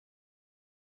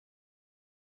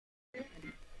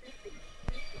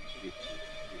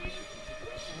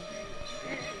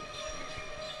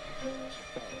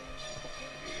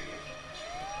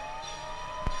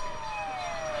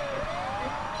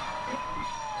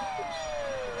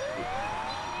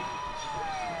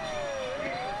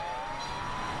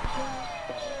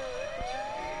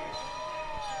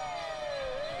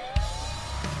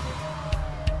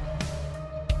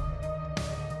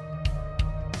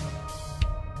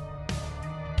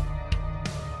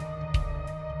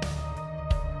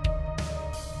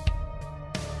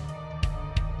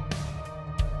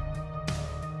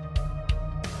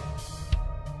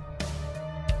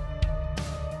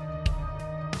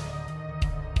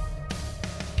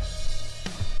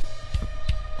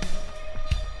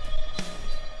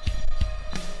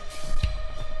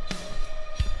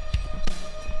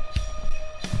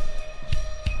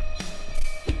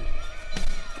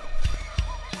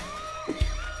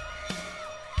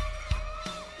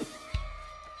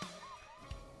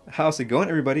How's it going,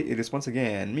 everybody? It is once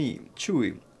again me,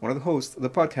 Chewy, one of the hosts of the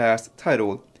podcast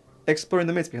titled Exploring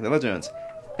the Myths Behind the Legends.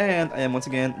 And I am once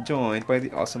again joined by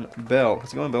the awesome Belle.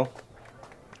 How's it going, Belle?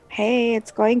 Hey,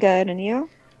 it's going good, and you?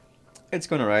 It's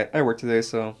going alright. I work today,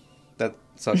 so that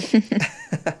sucks. It's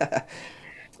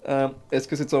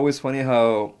because it's always funny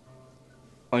how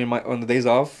on the days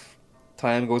off,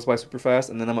 time goes by super fast,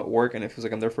 and then I'm at work and it feels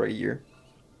like I'm there for a year.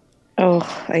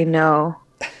 Oh, I know.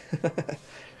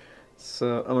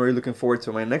 So I'm really looking forward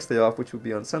to my next day off, which will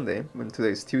be on Sunday, when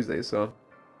today's Tuesday, so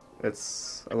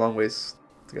it's a long ways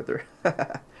to get there.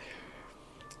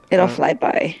 It'll uh, fly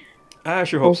by, I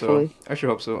sure hope so. hopefully. I sure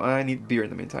hope so. I need beer in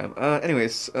the meantime.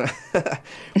 Anyways, I want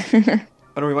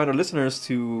to remind our listeners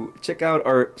to check out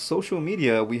our social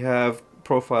media. We have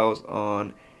profiles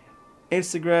on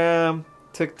Instagram,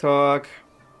 TikTok,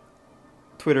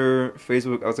 Twitter,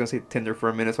 Facebook. I was gonna say Tinder for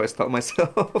a minute, so I stopped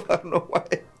myself. I don't know why.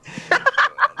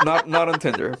 Not on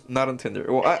Tinder. Not on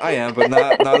Tinder. Well, I am, but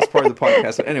not as part of the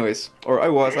podcast. But anyways, or I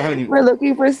was. I haven't even. We're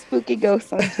looking for spooky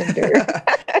ghosts on Tinder.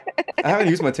 I haven't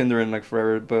used my Tinder in like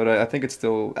forever, but I think it's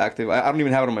still active. I don't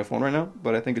even have it on my phone right now,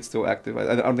 but I think it's still active.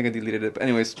 I don't think I deleted it. But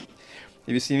anyways, if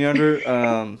you see me under,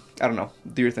 I don't know,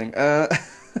 do your thing.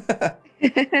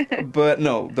 But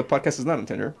no, the podcast is not on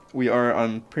Tinder. We are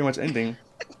on pretty much anything,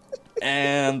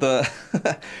 and the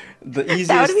That would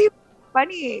easiest. be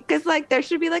funny, because there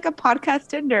should be a podcast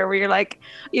Tinder where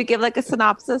you give a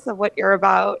synopsis of what you're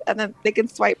about, and then they can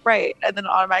swipe right, and then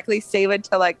automatically save it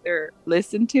to they're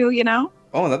listened to.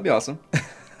 Oh, that'd be awesome.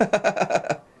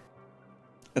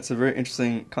 That's a very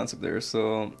interesting concept there.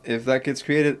 So if that gets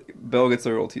created, Belle gets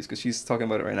the royalties because she's talking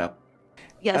about it right now.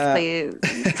 Yes, Uh, please.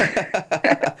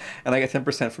 and I get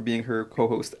 10% for being her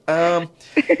co-host.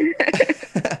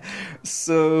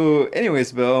 So,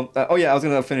 anyways, Belle. Oh yeah, I was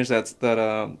gonna finish where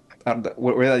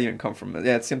that even come from.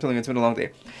 Yeah, I'm telling you, it's been a long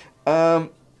day. Um,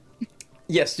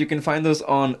 yes, you can find us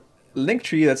on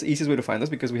Linktree. That's the easiest way to find us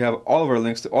because we have all of our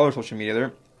links to all our social media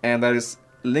there, and that is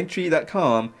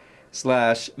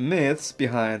linktree.com/myths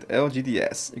behind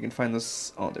LGDS. You can find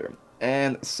us on there.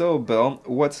 And so, Belle,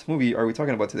 what movie are we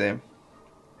talking about today?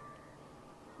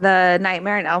 The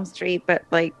Nightmare on Elm Street, but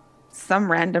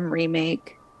some random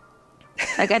remake.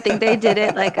 I think they did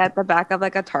it at the back of a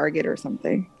Target or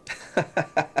something.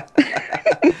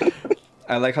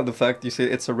 I like how the fact you say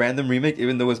it's a random remake,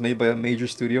 even though it's made by a major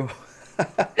studio.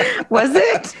 Was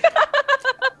it?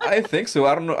 I think so.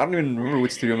 I don't know. I don't even remember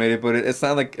which studio made it, but it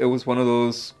sounded like it was one of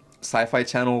those Sci-Fi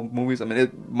Channel movies. I mean,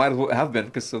 it might as well have been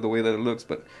because of the way that it looks.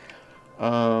 But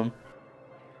um,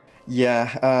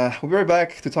 yeah, we'll be right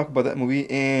back to talk about that movie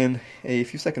in a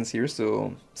few seconds here.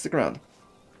 So stick around.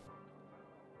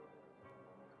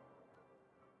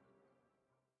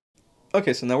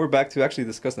 Okay, so now we're back to actually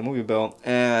discuss the movie, Bell.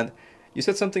 And you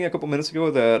said something a couple minutes ago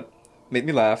that made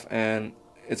me laugh, and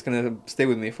it's gonna stay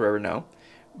with me forever now.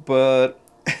 But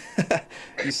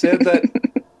you said that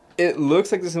it looks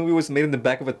like this movie was made in the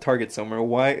back of a Target somewhere.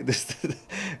 Why this?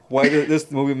 Why did this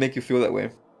movie make you feel that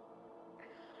way?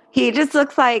 He just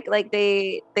looks like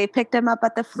they picked him up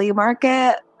at the flea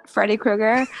market, Freddy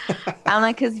Krueger,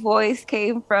 and his voice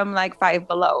came from Five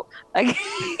Below.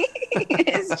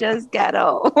 It's just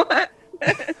ghetto.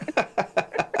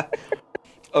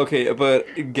 Okay, but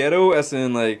ghetto as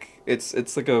in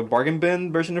it's like a bargain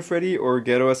bin version of Freddy, or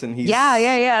ghetto as in Yeah,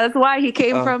 yeah, he's yeah. That's why he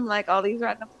came uh from all these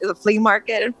random the flea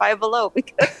market and Five Below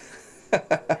because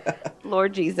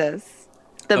Lord Jesus.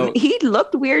 oh He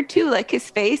looked weird too. His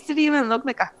face didn't even look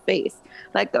like a face.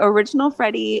 The original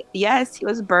Freddy, yes, he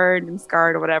was burned and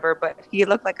scarred or whatever, but he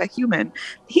looked like a human.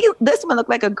 This one looked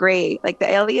like a gray, like the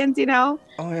aliens, oh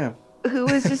yeah. who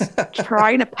was just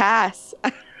trying to pass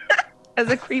as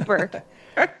a creeper.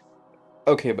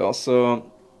 Okay, Belle.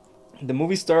 So the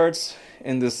movie starts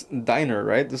in this diner,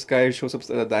 right? This guy shows up at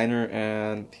a diner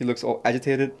and he looks all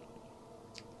agitated.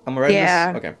 Am I right in this?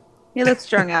 Yeah, Okay. he looks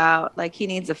strung out, like he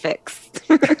needs a fix.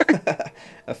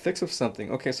 A fix of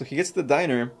something. Okay, so he gets to the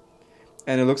diner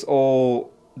and it looks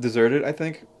all deserted, I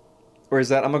think. Or is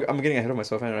that I'm getting ahead of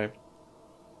myself, aren't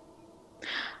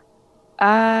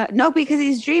No, because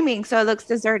he's dreaming, so it looks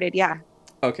deserted. Yeah,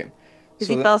 I? Okay. because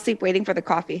So he fell asleep waiting for the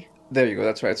coffee. there you go.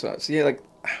 That's right. So yeah, like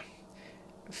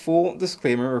full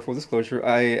disclaimer or full disclosure,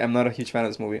 I am not a huge fan of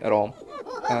this movie at all.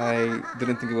 I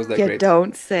didn't think it was that You great.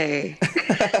 don't say.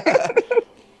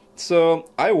 So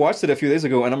I watched it a few days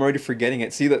ago and I'm already forgetting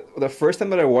it. See, the first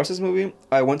time that I watched this movie,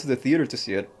 I went to the theater to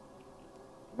see it.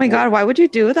 Oh my God, why would you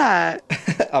do that?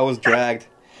 I was dragged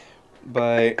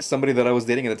by somebody that I was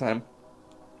dating at the time.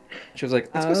 She was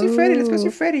like, "Let's go see Freddy. Let's go see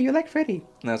Oh, Freddy. You like Freddy?"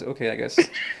 And I was like, "Okay, I guess."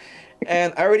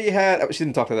 And I already had. She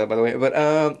didn't talk to that, by the way. But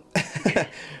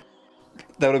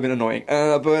That would have been annoying.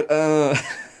 But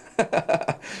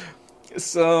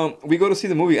so we go to see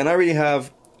the movie, and I already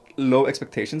have low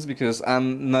expectations because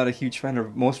I'm not a huge fan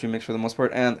of most remakes for the most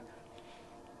part, and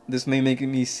this may make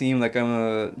me seem like I'm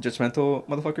a judgmental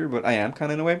motherfucker, but I am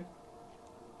kind of in a way.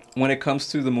 When it comes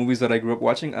to the movies that I grew up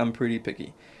watching, I'm pretty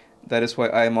picky. That is why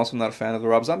I am also not a fan of the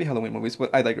Rob Zombie Halloween movies,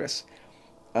 but I digress.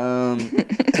 Um,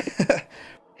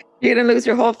 You're gonna lose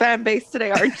your whole fan base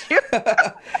today, aren't you?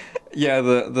 yeah,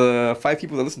 the five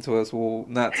people that listen to us will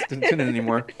not tune in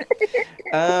anymore.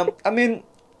 I mean,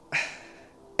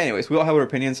 anyways, we all have our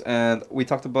opinions, and we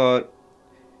talked about.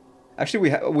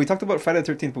 Actually, we talked about Friday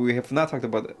the 13th, but we have not talked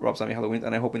about Rob Zombie Halloween,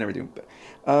 and I hope we never do.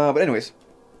 But anyways,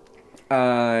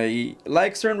 I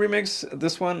like certain remakes.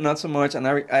 This one, not so much, and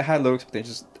I had low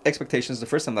expectations the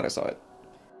first time that I saw it.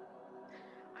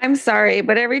 I'm sorry,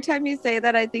 but every time you say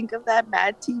that, I think of that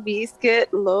Mad TV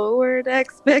skit, lowered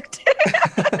expectations.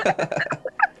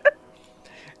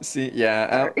 See,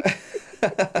 yeah.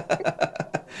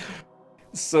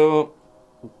 So,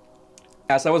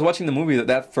 as I was watching the movie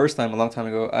that first time a long time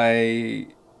ago, I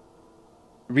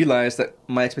realized that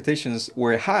my expectations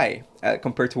were high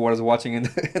compared to what I was watching on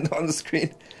the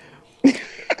screen.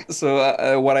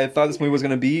 So, what I thought this movie was going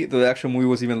to be, the actual movie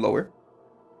was even lower.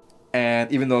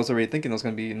 And even though I was already thinking it was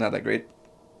going to be not that great.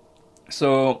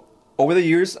 So, over the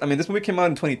years, I mean, this movie came out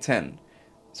in 2010.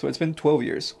 So, it's been 12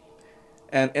 years.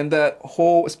 And in that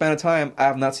whole span of time, I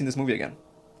have not seen this movie again.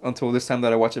 Until this time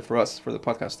that I watched it for us, for the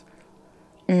podcast.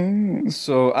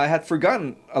 So, I had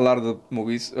forgotten a lot of the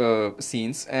movie's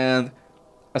scenes. And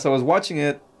as I was watching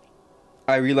it,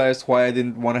 I realized why I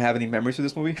didn't want to have any memories of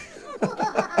this movie.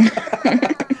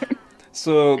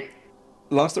 So,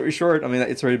 long story short, I mean,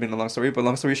 it's already been a long story, but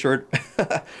long story short,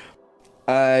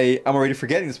 I'm already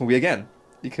forgetting this movie again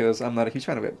because I'm not a huge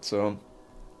fan of it. So,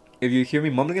 if you hear me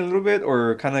mumbling a little bit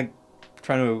or kind of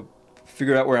trying to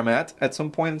figure out where I'm at some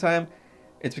point in time,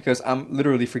 it's because I'm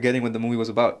literally forgetting what the movie was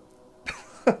about.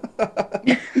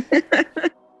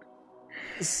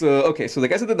 So, okay, so the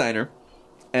guy's at the diner,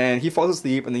 and he falls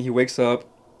asleep, and then he wakes up,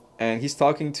 and he's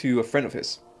talking to a friend of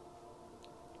his.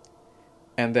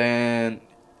 And then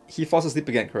he falls asleep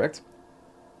again, correct?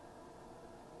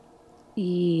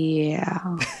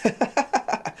 Yeah.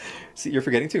 See, you're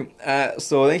forgetting too.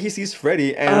 So then he sees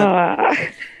Freddy, and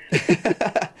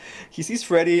he sees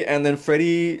Freddy, and then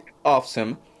Freddy offs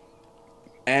him.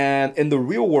 And in the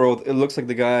real world, it looks like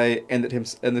the guy ended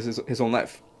his own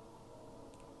life,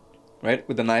 right?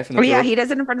 With the knife in the Oh yeah, throat. he does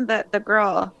it in front of the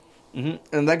girl.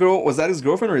 And that girl, was that his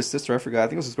girlfriend or his sister? I forgot. I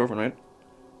think it was his girlfriend, right?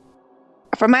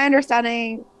 From my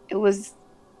understanding, it was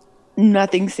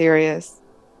nothing serious.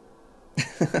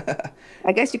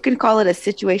 I guess you could call it a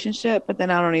situationship, but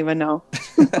then I don't even know.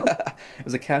 It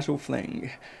was a casual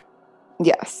fling.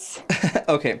 Yes.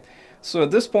 Okay, so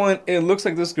at this point, it looks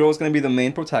like this girl is going to be the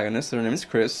main protagonist. Her name is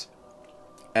Chris,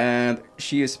 and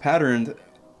she is patterned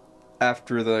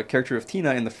after the character of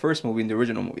Tina in the first movie, in the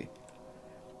original movie.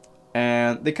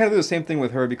 And they kind of do the same thing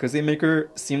with her because they make her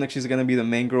seem like she's going to be the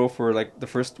main girl for like the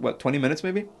first, 20 minutes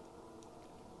maybe?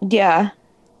 Yeah.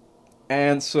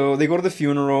 And so they go to the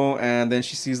funeral, and then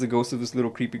she sees the ghost of this little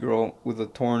creepy girl with a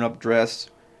torn up dress.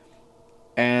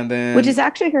 And then. Which is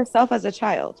actually herself as a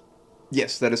child.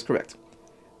 Yes, that is correct.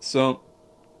 So,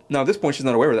 now at this point, she's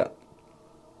not aware of that.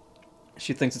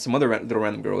 She thinks it's some other little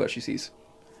random girl that she sees.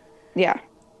 Yeah.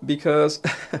 Because,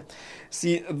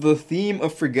 see, the theme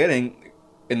of forgetting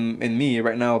in me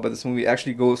right now about this movie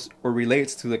actually goes or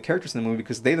relates to the characters in the movie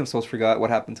because they themselves forgot what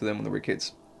happened to them when they were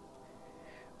kids.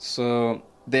 So,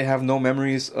 they have no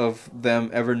memories of them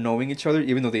ever knowing each other,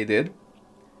 even though they did.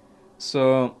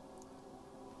 So,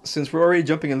 since we're already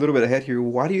jumping a little bit ahead here,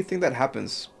 why do you think that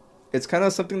happens? It's kind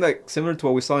of something like similar to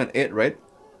what we saw in It, right?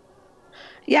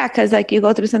 Yeah, because like you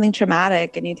go through something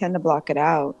traumatic and you tend to block it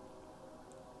out.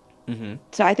 Mm-hmm.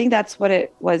 So I think that's what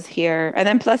it was here. And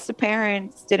then plus the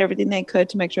parents did everything they could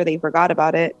to make sure they forgot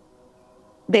about it.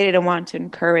 They didn't want to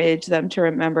encourage them to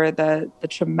remember the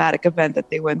traumatic event that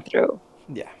they went through.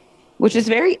 Yeah. Which is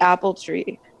very apple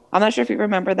tree. I'm not sure if you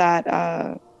remember that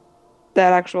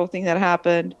that actual thing that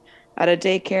happened at a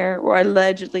daycare or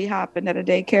allegedly happened at a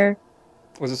daycare.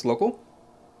 Was this local?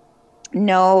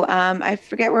 No, I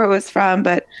forget where it was from,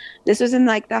 but this was in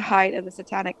like the height of the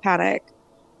satanic panic.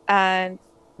 And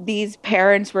these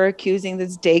parents were accusing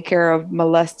this daycare of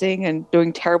molesting and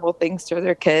doing terrible things to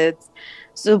their kids.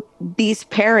 So these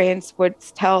parents would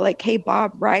tell like, hey,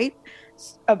 Bob, right?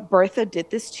 Bertha did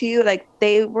this to you. Like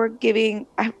they were giving,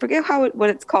 I forget what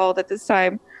it's called at this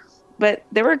time, but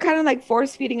they were kind of like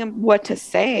force feeding him what to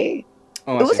say.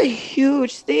 Oh, it was a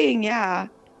huge thing. Yeah.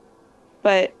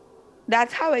 But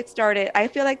That's how it started. I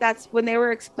feel like that's when they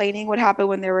were explaining what happened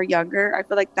when they were younger. I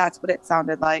feel like that's what it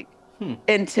sounded like Hmm.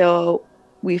 until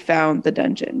we found the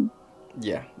dungeon.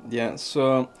 Yeah, yeah.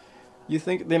 So you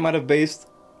think they might have based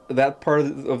that part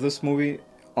of this movie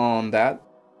on that?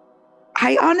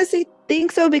 I honestly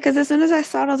think so because as soon as I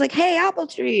saw it, I was like, "Hey, apple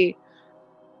tree,"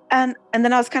 and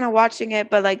then I was kind of watching it,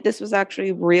 but like this was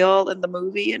actually real in the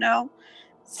movie, you know.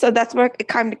 So that's what it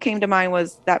kind of came to mind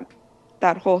was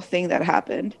that whole thing that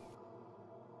happened.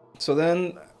 So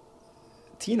then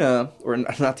Tina, or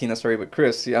not Tina, sorry, but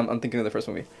Chris. Yeah, I'm thinking of the first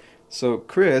movie. So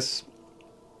Chris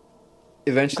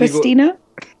eventually go Christina?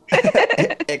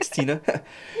 ex Tina.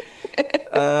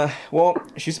 Well,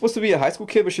 she's supposed to be a high school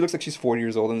kid, but she looks like she's 40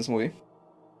 years old in this movie.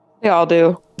 They all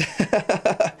do.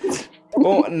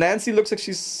 Well, Nancy looks like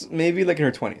she's maybe like in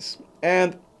her 20s,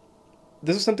 and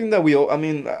this is something that we all. I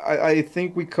mean, I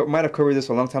think we might have covered this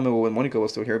a long time ago when Monica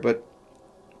was still here, but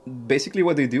basically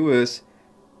what they do is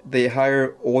they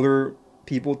hire older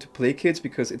people to play kids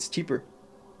because it's cheaper,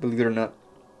 believe it or not.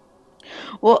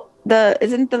 Well, the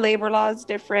isn't the labor laws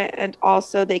different, and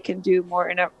also they can do more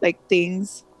in like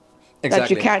things that you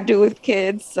Exactly. can't do with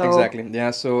kids. So Exactly.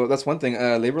 Yeah, so that's one thing.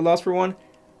 Labor laws for one.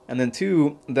 And then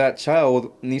two, that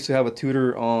child needs to have a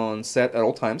tutor on set at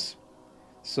all times.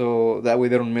 So that way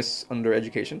they don't miss on their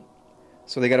education.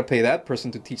 So they got to pay that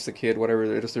person to teach the kid whatever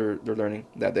it is they're learning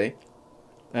that day.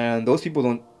 And those people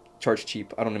don't charge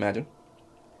cheap, I don't imagine.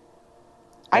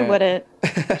 I Uh, wouldn't.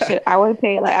 Shit, I would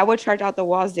pay like I would charge out the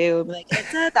wazoo and be like,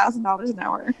 it's $1,000 an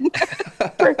hour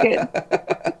per kid.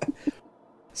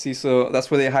 See, so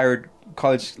that's why they hired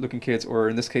college-looking kids, or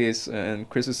in this case, in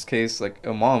Chris's case, like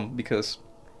a mom, because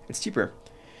it's cheaper.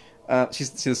 I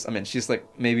mean, she's like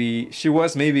she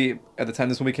was maybe at the time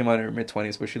this movie came out in her mid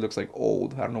 20s, but she looks like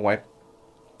old. I don't know why.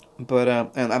 But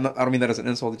and I don't mean that as an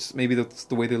insult. It's just maybe that's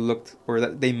the way they looked, or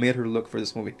that they made her look for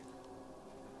this movie.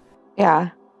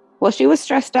 Yeah. Well, she was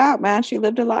stressed out, man. She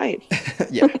lived a life.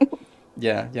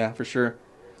 Yeah, yeah, for sure.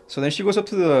 So then she goes up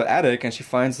to the attic and she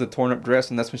finds the torn up dress,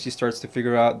 and that's when she starts to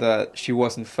figure out that she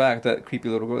was in fact that creepy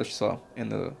little girl that she saw in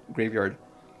the graveyard.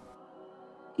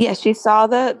 Yeah, she saw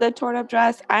the torn up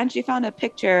dress and she found a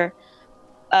picture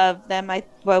of them. I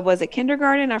what was it,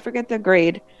 kindergarten? I forget the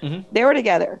grade. Hmm. They were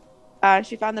together.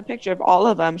 She found the picture of all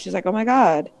of them. She's like, "Oh my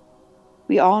God,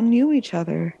 we all knew each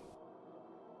other."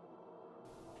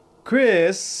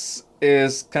 Chris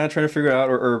is kind of trying to figure out,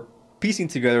 or piecing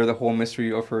together the whole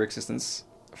mystery of her existence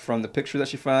from the picture that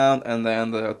she found and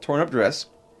then the torn up dress.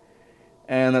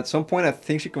 And at some point, I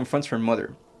think she confronts her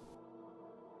mother.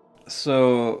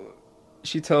 So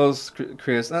she tells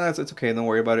Chris, "Ah, it's okay, don't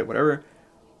worry about it, whatever."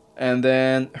 And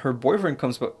then her boyfriend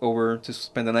comes over to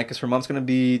spend the night because her mom's gonna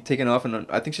be taken off, and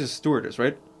I think she's a stewardess,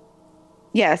 right?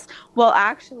 Yes. Well,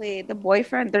 actually, the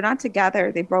boyfriend, they're not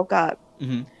together. They broke up.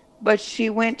 Mm-hmm. But he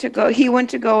went to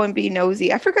go and be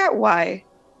nosy. I forgot why.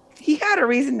 He had a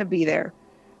reason to be there.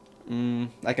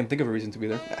 I can think of a reason to be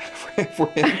there for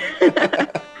him.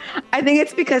 I think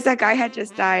it's because that guy had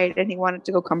just died and he wanted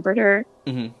to go comfort her,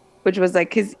 Mm-hmm. which was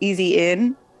like his easy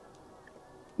in.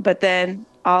 But then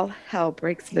all hell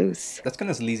breaks loose. That's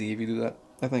kind of sleazy if you do that,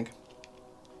 I think.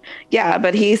 Yeah,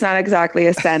 but he's not exactly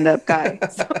a stand-up guy.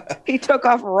 So he took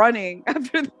off running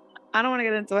after. I don't want to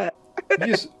get into it. You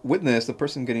just witnessed the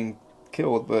person getting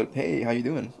killed, but hey, how you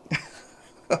doing?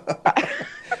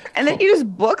 And then he just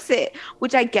books it,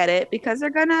 which I get it because they're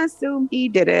gonna assume he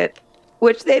did it,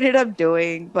 which they ended up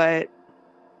doing. But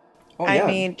Oh I yeah.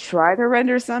 mean, try to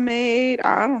render some aid.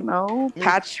 I don't know, I mean,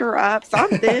 patch her up,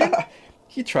 something.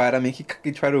 he tried. I mean,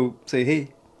 he tried to say, "Hey,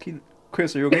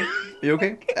 Chris, are you okay? Are you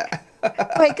okay?"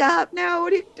 Wake up now!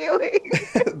 What are you doing?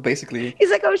 Basically, He's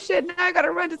like, oh shit! Now I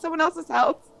gotta run to someone else's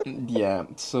house. yeah.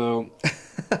 So,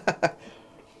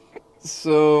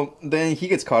 so then he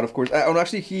gets caught, of course. Oh, no,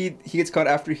 actually, he gets caught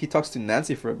after he talks to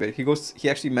Nancy for a bit. He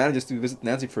actually manages to visit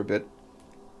Nancy for a bit,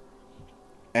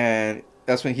 and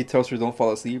that's when he tells her, "Don't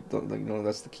fall asleep. Don't, like,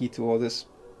 that's the key to all this."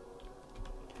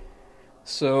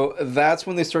 So that's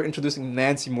when they start introducing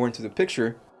Nancy more into the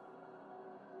picture,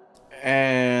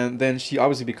 and then she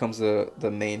obviously becomes the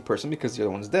main person because the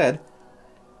other one's dead.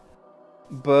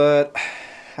 But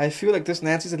I feel like this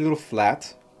Nancy's a little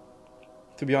flat,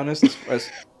 to be honest.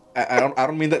 I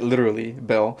don't mean that literally,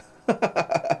 Belle.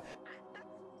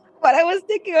 What I was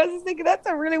just thinking that's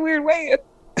a really weird way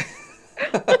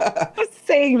of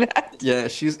saying that. Yeah,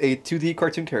 she's a 2D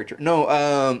cartoon character. No,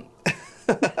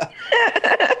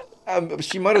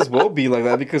 she might as well be like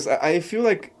that because I feel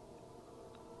like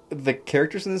the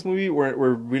characters in this movie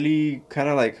were really kind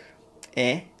of like,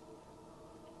 eh.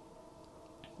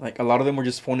 Like a lot of them were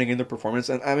just phoning in their performance,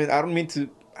 and I mean I don't mean to.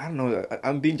 I don't know.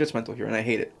 I'm being judgmental here, and I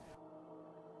hate it.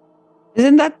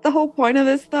 Isn't that the whole point of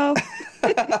this though?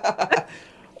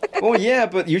 Well, yeah,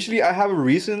 but usually I have a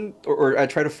reason, or I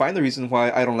try to find the reason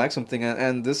why I don't like something,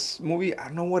 and this movie, I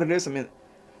don't know what it is. I mean,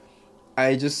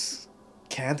 I just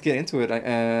can't get into it,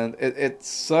 and it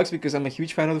sucks because I'm a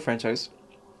huge fan of the franchise,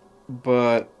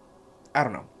 but I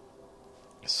don't know.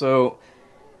 So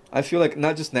I feel like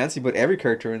not just Nancy, but every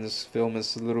character in this film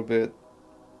is a little bit.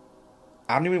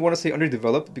 I don't even want to say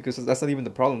underdeveloped because that's not even the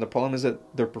problem. The problem is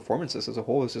that their performances as a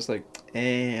whole is just like,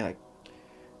 like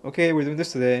okay, we're doing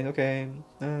this today. Okay.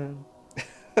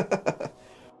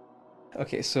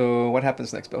 Okay, so what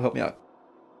happens next? Bill, help me out.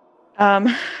 Um,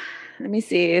 let me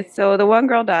see. So the one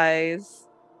girl dies.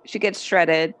 She gets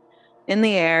shredded in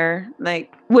the air,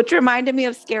 like which reminded me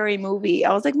of Scary Movie.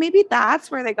 I was like, maybe that's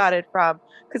where they got it from.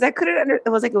 Because I couldn't under it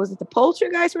was it the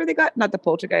poltergeist where they got not the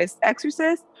poltergeist,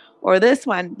 Exorcist, or this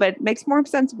one, but it makes more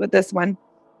sense with this one.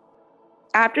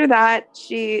 After that,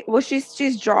 she's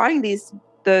drawing these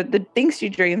the things she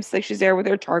dreams, like she's there with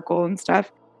her charcoal and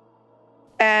stuff.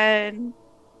 And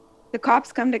the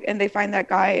cops come to and they find that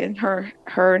guy and her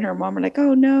and her mom are like,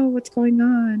 oh no, what's going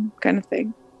on? Kind of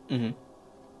thing. Mm-hmm.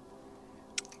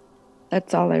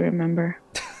 That's all I remember.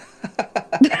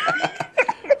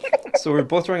 So we're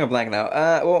both drawing a blank now.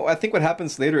 Well, I think what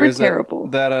happens later We're is terrible.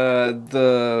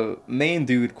 the main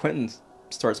dude Quentin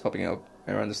starts popping up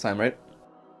around this time, right?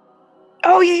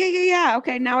 Oh yeah.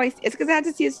 Okay, now it's because I had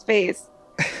to see his face.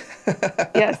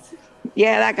 Yes.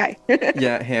 Yeah, that guy.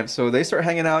 Yeah, him. So they start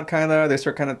hanging out, kind of. They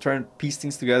start kind of trying to piece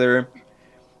things together,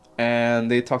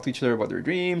 and they talk to each other about their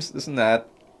dreams, this and that.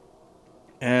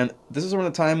 And this is around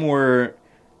the time where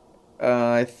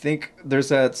I think there's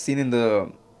that scene in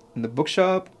the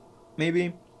bookshop,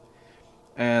 maybe.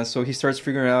 And so he starts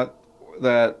figuring out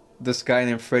that this guy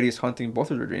named Freddy is haunting both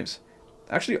of their dreams.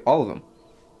 Actually, all of them.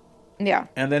 Yeah.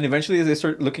 And then eventually they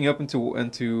start looking up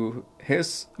into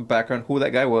his background, who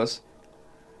that guy was.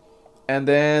 And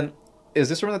then is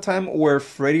this around the time where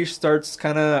Freddy starts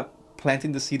kind of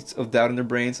planting the seeds of doubt in their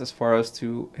brains as far as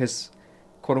to his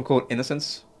quote unquote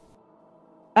innocence?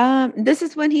 This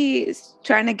is when he's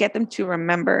trying to get them to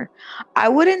remember. I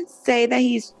wouldn't say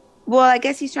that well, I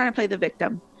guess he's trying to play the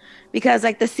victim because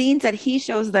like the scenes that he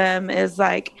shows them is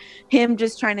like him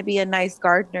just trying to be a nice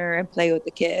gardener and play with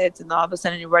the kids, and all of a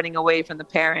sudden you're running away from the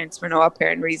parents for no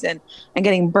apparent reason and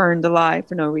getting burned alive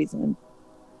for no reason.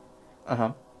 Uh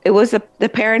huh. It was the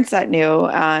parents that knew,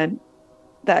 and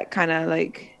that kind of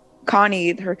like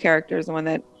Connie, her character, is the one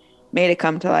that made it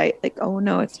come to light. Like, oh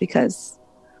no, it's because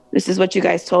this is what you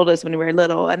guys told us when we were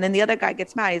little. And then the other guy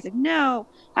gets mad. He's like, no,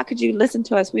 how could you listen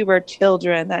to us? We were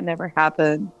children. That never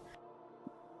happened.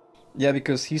 Yeah,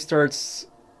 because he starts,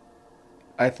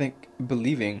 I think,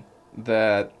 believing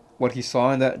that what he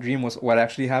saw in that dream was what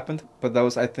actually happened, but that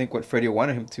was, I think, what Freddy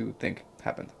wanted him to think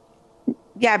happened.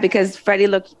 Yeah, because Freddie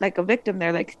looked like a victim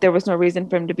there. Like there was no reason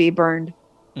for him to be burned.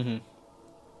 Hmm.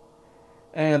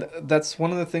 And that's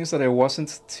one of the things that I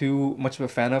wasn't too much of a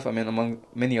fan of. I mean, among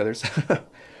many others.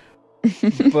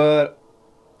 But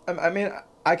I mean,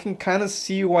 I can kind of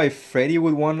see why Freddy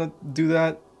would want to do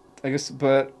that, I guess.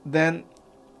 But then,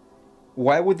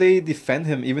 why would they defend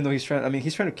him even though he's trying? I mean,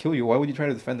 he's trying to kill you. Why would you try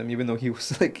to defend him even though he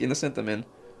was like innocent? I mean,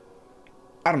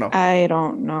 I don't know. I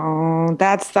don't know.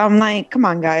 I'm like, come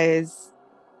on, guys.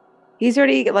 He's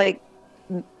already like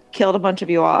killed a bunch of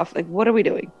you off. Like, what are we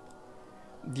doing?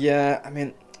 Yeah, I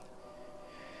mean,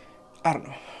 I don't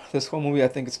know. This whole movie, I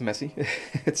think it's messy.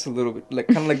 It's a little bit like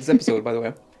kind of like this episode, by the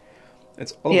way.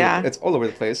 It's all over. Yeah. It's all over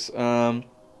the place.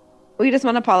 We just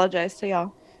want to apologize to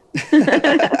y'all.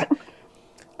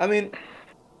 I mean,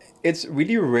 it's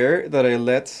really rare that I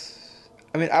let.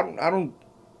 I mean, I don't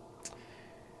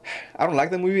like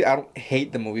the movie. I don't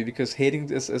hate the movie because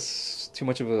hating is too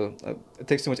much of it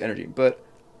takes too much energy. But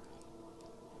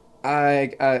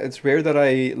it's rare that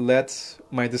I let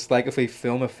my dislike of a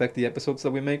film affect the episodes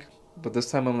that we make. But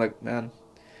this time I'm like, man.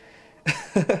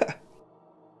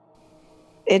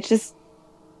 It just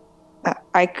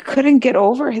I couldn't get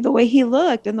over the way he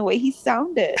looked and the way he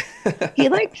sounded. He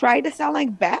like tried to sound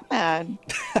like Batman.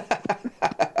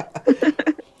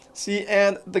 See,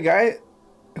 and the guy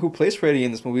who plays Freddy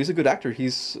in this movie is a good actor.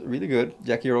 He's really good.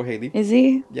 Jackie Earl Haley. Is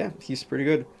he? Yeah, he's pretty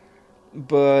good.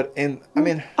 But and I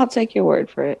mean, I'll take your word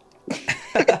for it.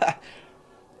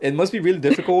 it must be really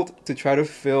difficult to try to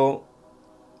fill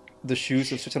the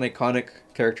shoes of such an iconic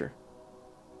character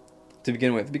to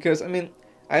begin with. Because I mean,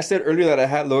 I said earlier that I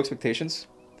had low expectations,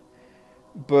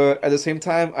 but at the same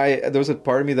time, I there was a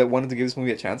part of me that wanted to give this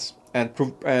movie a chance and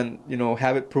prove and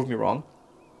have it prove me wrong.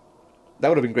 That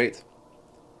would have been great.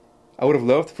 I would have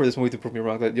loved for this movie to prove me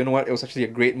wrong. That you know what, it was actually a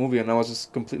great movie, and I was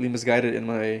just completely misguided in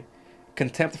my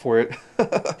contempt for it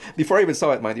before I even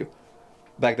saw it, mind you,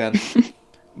 back then.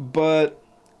 But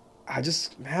I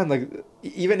just, man, like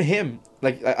even him,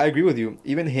 like I agree with you.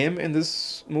 Even him in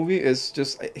this movie is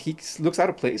just he looks out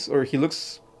of place, or he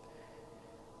looks.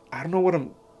 I don't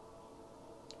know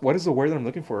what is the word that I'm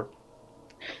looking for?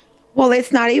 Well,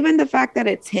 it's not even the fact that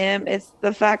it's him, it's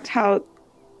the fact how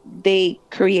they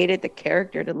created the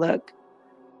character to look.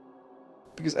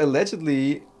 Because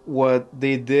allegedly, what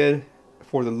they did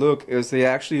for the look is they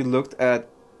actually looked at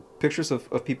pictures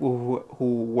of people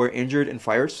who were injured in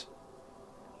fires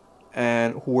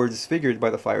and who were disfigured by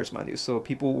the fires, mind you. So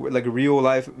people like real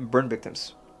life burn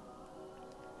victims.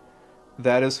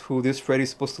 That is who this Freddy's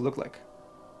supposed to look like.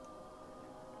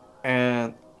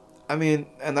 And I mean,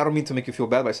 and I don't mean to make you feel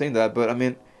bad by saying that, but I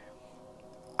mean,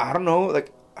 I don't know,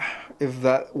 like, if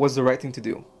that was the right thing to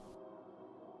do.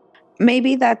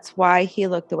 Maybe that's why he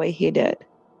looked the way he did.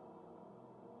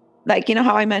 Like, you know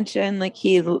how I mentioned, like,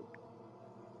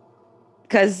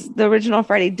 because the original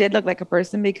Freddy did look like a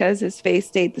person because his face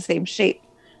stayed the same shape.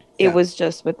 It Yeah. was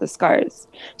just with the scars.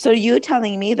 So you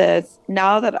telling me this,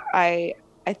 now that I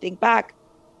think back,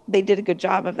 they did a good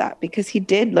job of that because he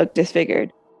did look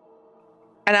disfigured.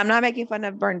 And I'm not making fun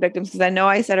of burn victims because I know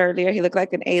I said earlier he looked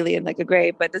like an alien, like a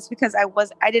gray, but that's because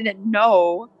I didn't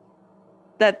know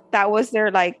that that was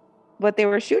their like what they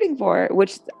were shooting for,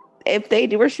 which if they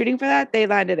were shooting for that, they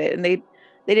landed it and they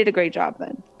did a great job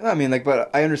then. I mean, like, but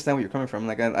I understand where you're coming from.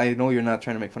 Like, I know you're not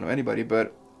trying to make fun of anybody,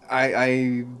 but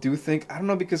I do think, I don't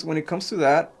know, because when it comes to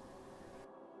that,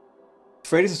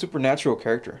 Freddy's a supernatural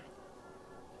character.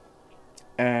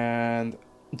 And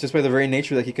just by the very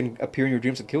nature that he can appear in your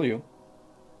dreams and kill you.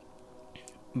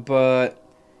 But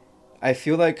I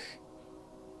feel like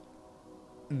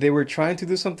they were trying to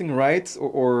do something right,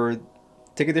 or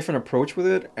take a different approach with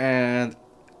it, and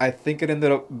I think it ended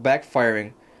up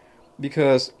backfiring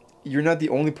because you're not the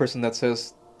only person that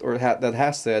says that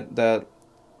has said that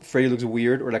Freddy looks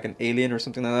weird or like an alien or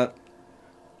something like that.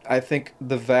 I think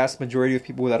the vast majority of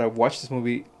people that have watched this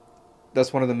movie,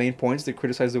 that's one of the main points. They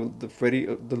criticize the Freddy,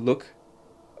 the look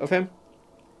of him.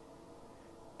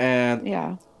 And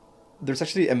Yeah. there's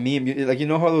actually a meme, like, you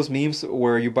know how those memes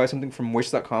where you buy something from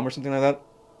Wish.com or something like that?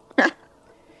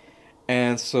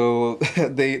 And so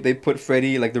they put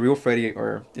Freddy, like the real Freddy,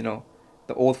 or, you know,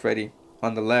 the old Freddy,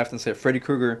 on the left and say Freddy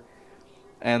Krueger.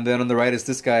 And then on the right is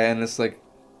this guy, and it's like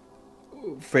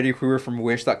Freddy Krueger from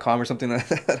Wish.com or something like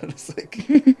that. And it's like,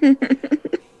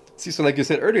 see, so like you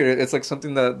said earlier, it's like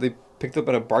something that they picked up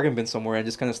at a bargain bin somewhere and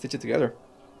just kind of stitched it together.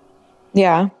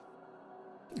 Yeah.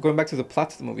 Going back to the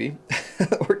plot of the movie,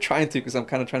 or trying to, because I'm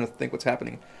kind of trying to think what's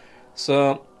happening.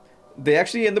 So they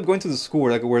actually end up going to the school,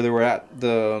 like where they were at,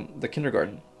 the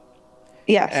kindergarten. And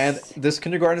Yes. this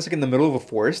kindergarten is like in the middle of a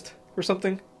forest or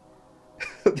something.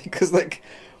 Because like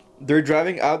they're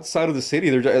driving outside of the city.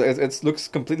 It looks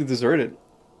completely deserted,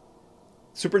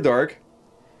 super dark.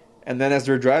 And then as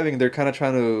they're driving, they're kind of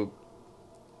trying to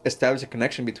establish a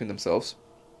connection between themselves.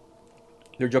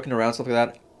 They're joking around, stuff like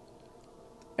that.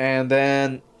 And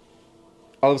then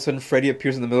all of a sudden, Freddy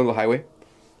appears in the middle of the highway.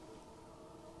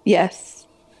 Yes.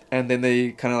 And then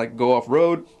they kind of like go off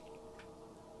road,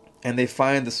 and they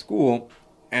find the school.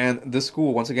 And this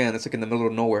school, once again, it's like in the middle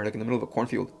of nowhere, like in the middle of a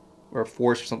cornfield or a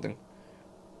forest or something.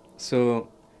 So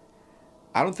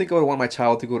I don't think I would want my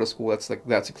child to go to school that's like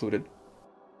that secluded.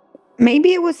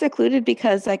 Maybe it was secluded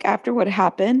because like after what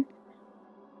happened,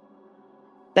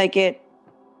 like it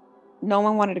no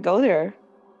one wanted to go there,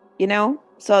 you know?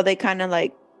 So they kind of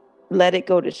like let it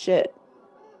go to shit.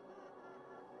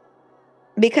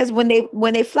 Because when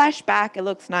they flash back, it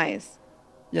looks nice.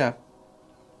 Yeah,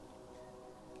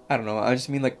 I don't know. I just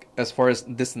mean like as far as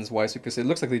distance wise, because it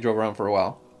looks like they drove around for a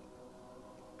while.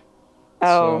 So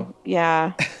Oh,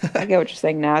 yeah. I get what you're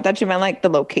saying now. I thought you meant like the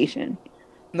location.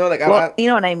 no, like Well, you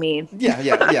know what I mean. yeah,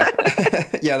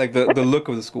 yeah, like the look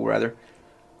of the school rather.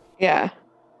 Yeah.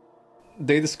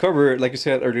 They discover, like you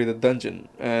said earlier, the dungeon,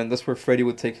 and that's where Freddy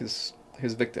would take his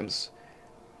victims,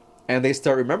 and they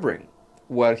start remembering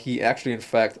what he actually, in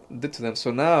fact, did to them.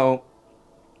 So now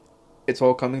it's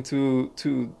all coming to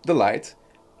the light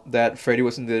that Freddy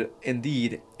was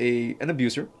indeed a an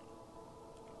abuser,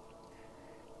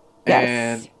 Yes.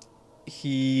 and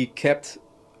he kept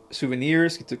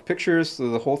souvenirs, he took pictures, so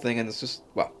the whole thing, and it's just,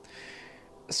 well.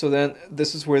 So then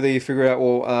this is where they figure out,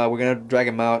 well, we're gonna drag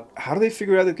him out. How do they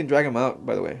figure out they can drag him out,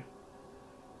 by the way?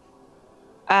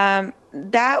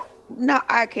 That no,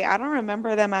 okay, I don't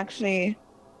remember them actually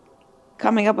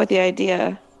coming up with the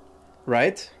idea.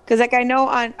 Right? Because like I know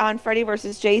on Freddy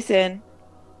versus Jason,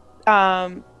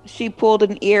 she pulled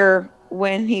an ear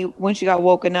when she got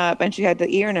woken up and she had the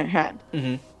ear in her hand.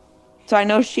 Mm-hmm. So I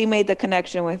know she made the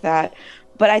connection with that.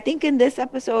 But I think in this one,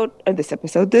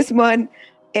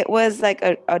 it was like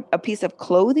a piece of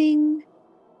clothing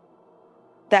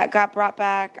that got brought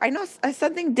back. I know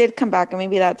something did come back, and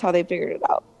maybe that's how they figured it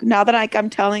out. Now that I'm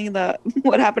telling the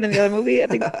what happened in the other movie, I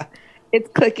think it's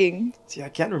clicking. See, I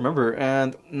can't remember.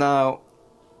 And now,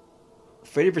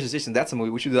 Freddy vs. Jason, that's a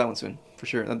movie. We should do that one soon, for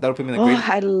sure. That'll put me in a Oh, great.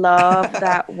 I love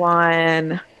that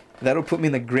one. That'll put me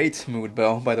in a great mood,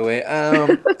 Belle. By the way.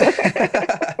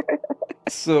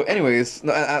 So, anyways,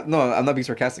 no, no, I'm not being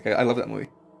sarcastic. I love that movie.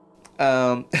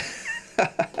 Um,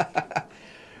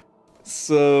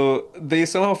 so they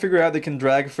somehow figure out they can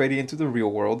drag Freddy into the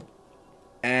real world,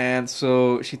 and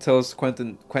so she tells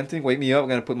Quentin, wake me up. I'm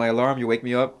gonna put my alarm. You wake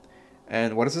me up.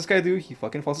 And what does this guy do? He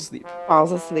fucking falls asleep.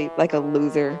 Falls asleep like a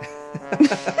loser.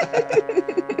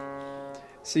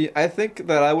 See, I think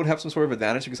that I would have some sort of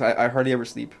advantage because I hardly ever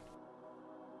sleep.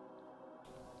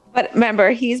 But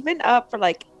remember, he's been up for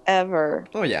like ever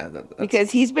Oh yeah,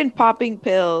 because he's been popping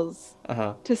pills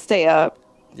uh-huh. to stay up.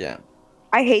 Yeah.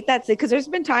 I hate that because there's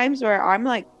been times where I'm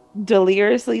like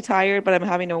deliriously tired, but I'm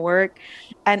having to work.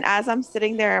 And as I'm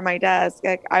sitting there at my desk,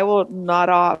 like I will nod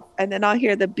off, and then I'll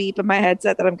hear the beep in my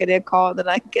headset that I'm getting a call. And then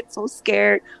I get so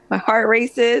scared, my heart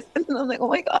races, and then I'm like, "Oh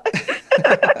my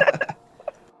god,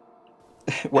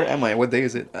 Where am I? What day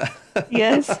is it?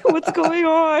 yes, what's going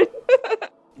on?"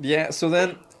 Yeah. So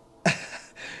then,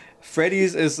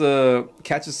 Freddy's is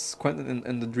catches Quentin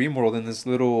in the dream world in this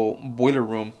little boiler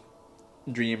room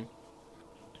dream,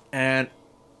 and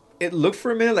it looked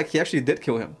for a minute like he actually did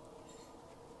kill him.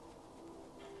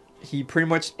 He pretty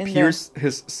much pierced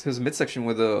his midsection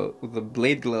with a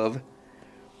blade glove,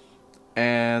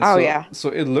 and Oh so yeah, so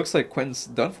it looks like Quentin's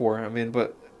done for. I mean,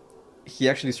 but he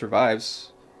actually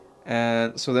survives,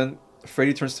 and so then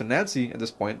Freddy turns to Nancy at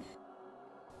this point,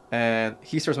 and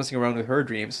he starts messing around with her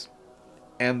dreams,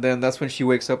 and then that's when she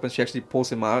wakes up and she actually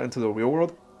pulls him out into the real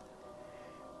world.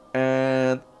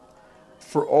 And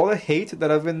for all the hate that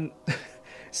I've been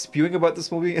spewing about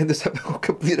this movie in this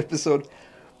complete episode,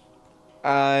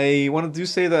 I want to do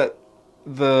say that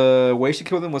the way she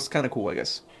killed him was kind of cool, I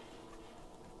guess.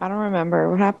 I don't remember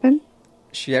what happened.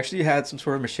 She actually had some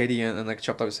sort of machete and like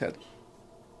chopped off his head.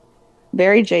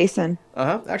 Very Jason.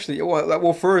 Uh-huh. Actually,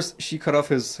 well, first she cut off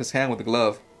his hand with the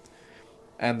glove,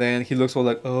 and then he looks all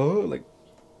like, oh, like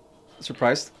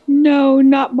surprised. No,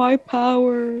 not my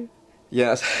power.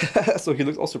 Yes. So he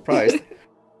looks all surprised.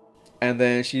 And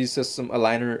then she says a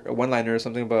one liner or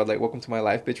something about like "Welcome to my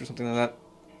life, bitch" or something like that.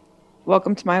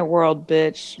 Welcome to my world,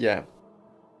 bitch. Yeah.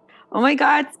 Oh my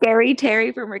God, Scary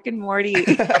Terry from Rick and Morty.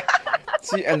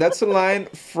 See, and that's a line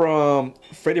from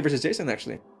Freddy vs. Jason,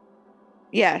 actually.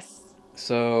 Yes.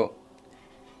 So,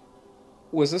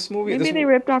 was this movie? Maybe they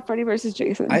ripped off Freddy versus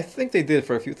Jason. I think they did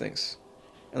for a few things,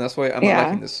 and that's why I'm not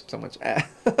liking this so much.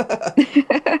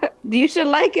 You should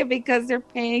like it because they're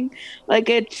paying like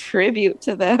a tribute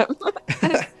to them.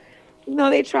 No,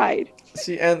 they tried.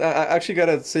 See, and I actually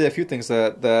gotta say a few things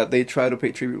that they try to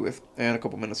pay tribute with in a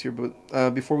couple minutes here.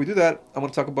 But before we do that, I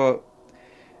want to talk about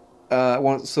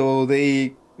so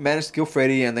they manage to kill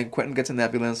Freddy, and then Quentin gets an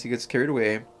ambulance. He gets carried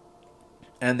away,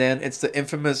 and then it's the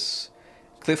infamous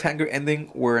cliffhanger ending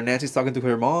where Nancy's talking to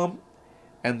her mom,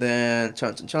 and then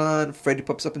Freddy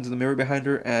pops up into the mirror behind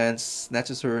her and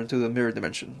snatches her into the mirror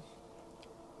dimension.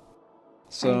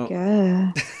 So,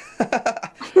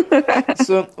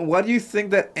 so what do you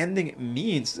think that ending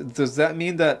means? Does that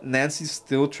mean that Nancy's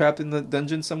still trapped in the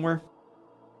dungeon somewhere?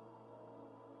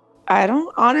 I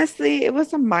don't honestly, it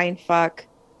was a mind fuck.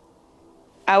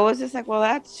 I was just like, well,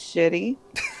 that's shitty.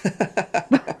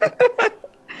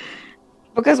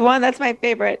 Because one, that's my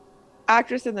favorite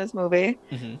actress in this movie.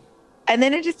 Mm-hmm. And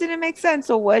then it just didn't make sense.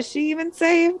 So was she even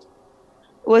saved?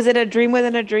 Was it a dream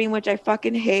within a dream, which I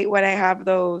fucking hate when I have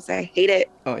those. I hate it.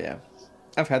 Oh yeah.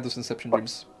 I've had those Inception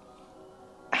dreams.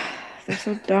 They're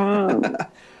so dumb.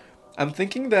 I'm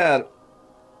thinking that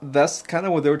that's kind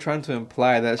of what they were trying to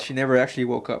imply, that she never actually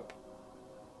woke up.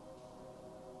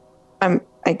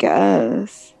 I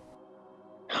guess.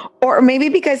 Or maybe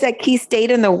because like he stayed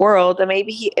in the world and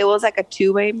maybe it was like a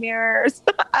two-way mirror.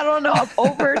 I don't know. I'm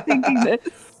overthinking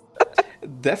this.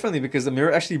 Definitely, because the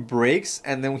mirror actually breaks,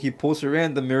 and then when he pulls her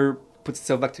in, the mirror puts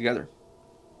itself back together.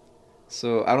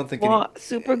 So I don't think.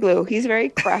 Super glue. He's very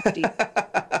crafty.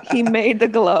 He made the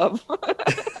glove.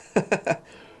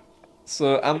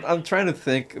 So I'm trying to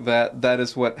think that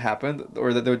is what happened,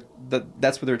 or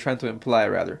that's what they're trying to imply,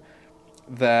 rather,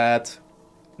 that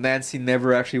Nancy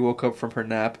never actually woke up from her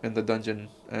nap in the dungeon,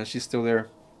 and she's still there.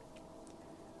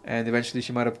 And eventually,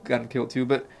 she might have gotten killed too,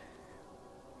 but.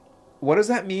 What does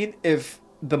that mean if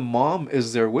the mom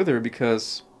is there with her?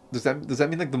 Because Does that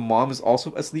mean like the mom is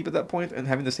also asleep at that point and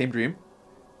having the same dream?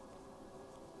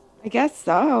 I guess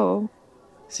so.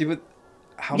 See, but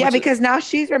how Yeah, much? because now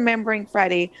she's remembering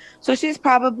Freddie. So she's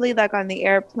probably like on the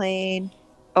airplane.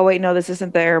 Oh wait, no, this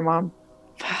isn't the air mom.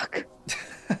 Fuck.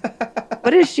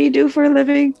 What does she do for a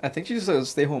living? I think she's a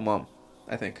stay-home mom.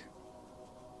 I think.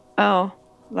 Oh,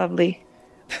 lovely.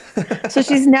 So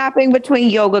she's napping between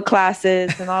yoga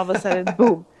classes and all of a sudden,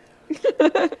 boom.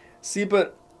 See,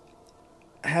 but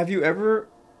have you ever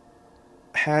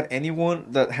had anyone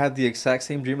that had the exact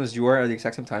same dream as you are at the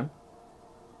exact same time?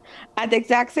 At the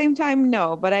exact same time,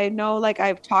 no, but I know like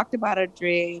I've talked about a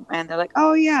dream and they're like,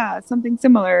 oh yeah, something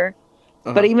similar.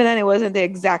 Uh But huh. even then it wasn't the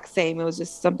exact same. It was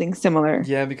just something similar.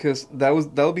 Yeah, because that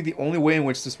would be the only way in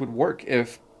which this would work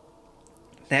if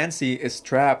Nancy is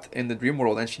trapped in the dream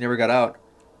world and she never got out.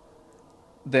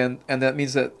 Then and that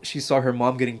means that she saw her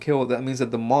mom getting killed. That means that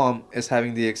the mom is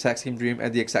having the exact same dream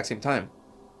at the exact same time.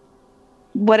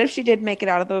 What if she did make it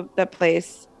out of the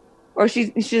place? Or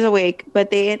she's awake, but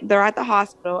they're at the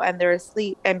hospital and they're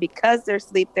asleep. And because they're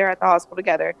asleep, they're at the hospital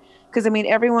together. Because I mean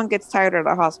everyone gets tired at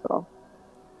the hospital.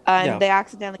 And Yeah, they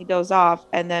accidentally doze off,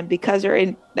 and then because they're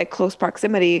in like close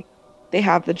proximity, they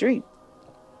have the dream.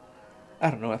 I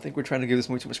don't know. I think we're trying to give this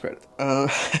movie too much credit.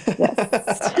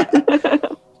 Yes.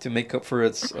 To make up for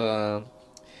its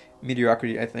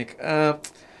mediocrity, I think.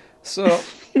 So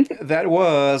that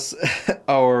was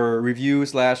our review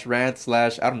slash rant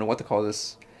slash I don't know what to call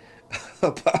this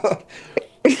about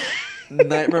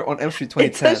Nightmare on Elm Street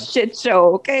It's a 2010. shit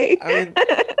show, okay? I mean,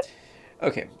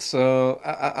 okay, so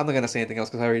I'm not gonna say anything else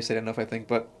because I already said enough, I think.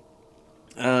 But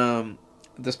um,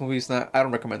 this movie is not. I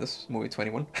don't recommend this movie to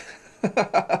anyone,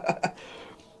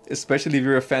 especially if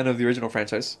you're a fan of the original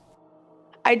franchise.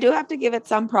 I do have to give it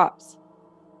some props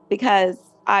because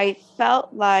I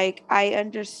felt like I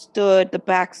understood the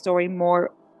backstory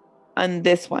more on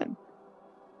this one.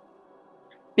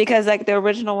 Because like the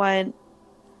original one,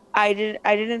 I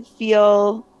didn't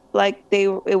feel like they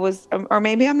it was or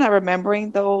maybe I'm not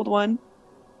remembering the old one,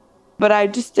 but I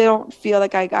just don't feel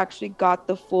like I actually got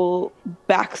the full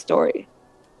backstory.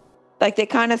 Like they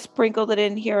kind of sprinkled it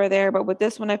in here or there, but with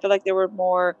this one, I feel like they were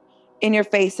more in your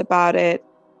face about it.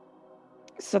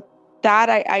 So that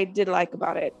I did like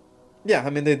about it. Yeah, I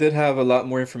mean they did have a lot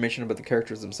more information about the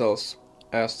characters themselves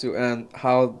as to and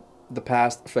how the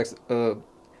past affects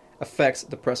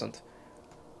the present.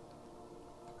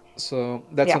 So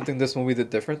that's Yeah. something this movie did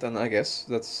different, and I guess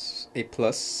that's a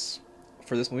plus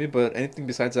for this movie. But anything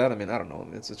besides that, I mean, I don't know.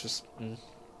 It's just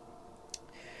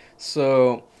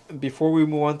so. Before we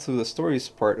move on to the stories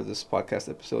part of this podcast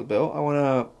episode, Bill, I want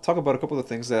to talk about a couple of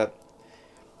things that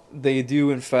they do.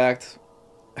 In fact,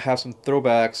 have some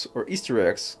throwbacks or Easter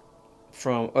eggs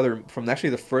from actually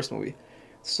the first movie.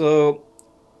 So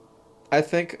I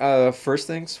think first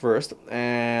things first,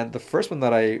 and the first one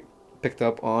that I picked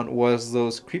up on was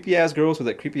those creepy ass girls with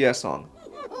that creepy ass song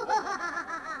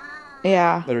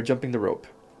Yeah. that are jumping the rope.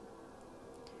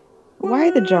 Why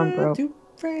the jump One, rope? two,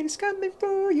 Freddy's coming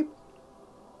for you.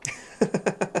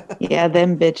 Yeah,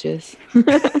 them bitches.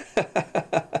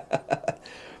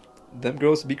 Them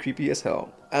girls be creepy as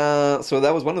hell. So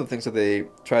that was one of the things that they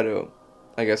try to,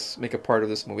 I guess, make a part of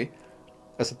this movie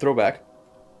as a throwback.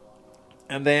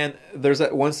 And then there's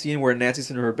that one scene where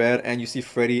Nancy's in her bed and you see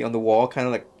Freddy on the wall, kind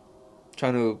of like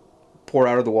trying to pour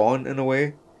out of the wall in a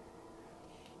way,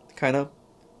 kind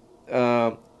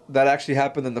of. That actually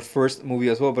happened in the first movie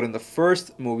as well. But in the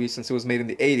first movie, since it was made in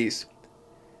the 80s,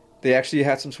 they actually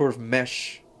had some sort of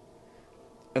mesh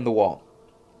in the wall.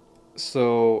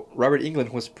 So Robert Englund,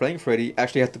 who was playing Freddy,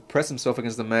 actually had to press himself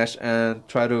against the mesh and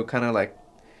try to kind of like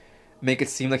make it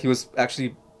seem like he was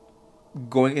actually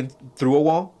going in through a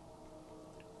wall.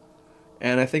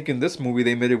 And I think in this movie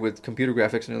they made it with computer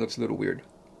graphics and it looks a little weird.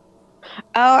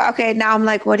 Oh, okay. Now I'm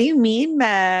like, what do you mean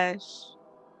mesh?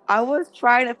 I was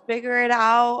trying to figure it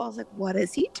out. I was like, what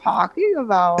is he talking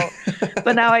about?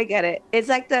 But now I get it. It's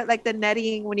like the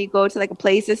netting when you go to like a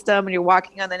play system and you're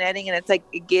walking on the netting and it's like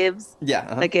it gives Yeah,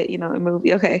 uh-huh. like a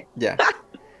movie. Okay. Yeah.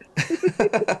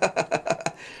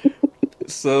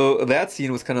 So that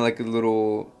scene was kind of like a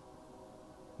little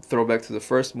throwback to the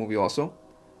first movie also.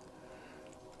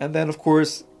 And then of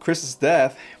course Chris's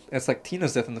death, it's like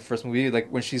Tina's death in the first movie, like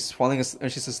when she's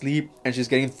and she's asleep and she's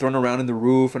getting thrown around in the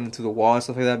roof and into the wall and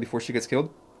stuff like that before she gets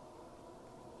killed.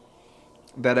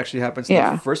 That actually happens in the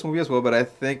Yeah. first movie as well, but I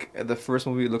think the first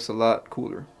movie looks a lot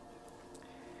cooler.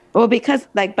 Well, because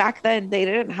like back then they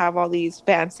didn't have all these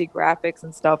fancy graphics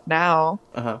and stuff now.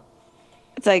 Uh-huh.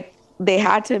 It's like they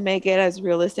had to make it as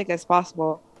realistic as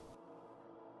possible.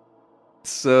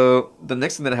 So the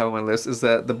next thing that I have on my list is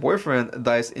that the boyfriend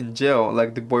dies in jail,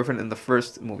 like the boyfriend in the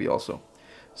first movie also.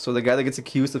 So the guy that gets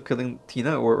accused of killing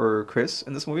Tina or Chris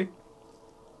in this movie,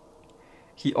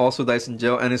 he also dies in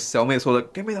jail, and his cellmate is all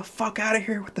like, "Get me the fuck out of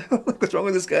here! What the hell? Like, what's wrong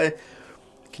with this guy?"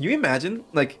 Can you imagine?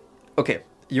 Like, okay,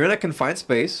 you're in a confined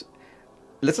space.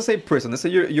 Let's just say prison. Let's say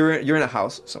you're in a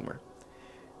house somewhere,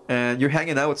 and you're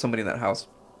hanging out with somebody in that house,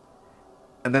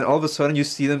 and then all of a sudden you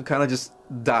see them kind of just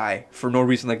die for no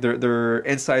reason. Like their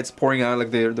insides pouring out,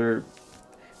 like their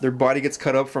body gets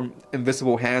cut up from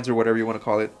invisible hands or whatever you want to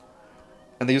call it,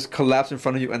 and they just collapse in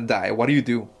front of you and die. What do you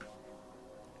do?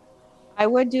 I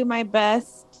would do my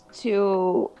best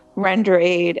to render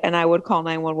aid and I would call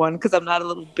 911 because I'm not a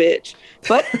little bitch.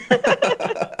 But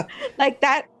like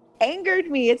that angered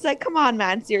me. It's like, come on,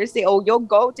 man, seriously. Oh, you'll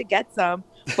go to get some.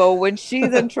 But when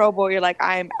she's in trouble, you're like,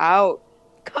 I'm out.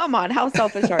 Come on, how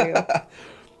selfish are you?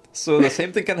 So the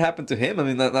same thing can happen to him. I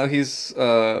mean, now he's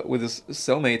with his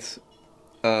cellmate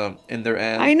in there,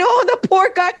 and I know the poor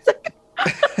guy's like,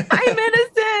 I'm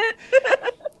innocent.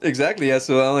 exactly, yeah.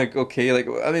 So I'm like, okay, like,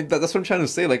 I mean, that's what I'm trying to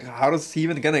say. Like, how does he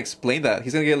even gonna explain that?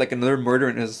 He's gonna get like another murder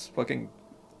in his fucking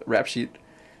rap sheet.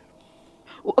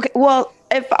 Okay, well,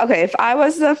 if I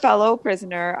was a fellow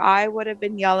prisoner, I would have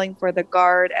been yelling for the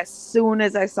guard as soon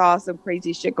as I saw some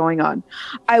crazy shit going on.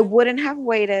 I wouldn't have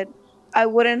waited. I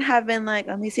wouldn't have been like,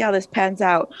 let me see how this pans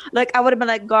out. Like I would have been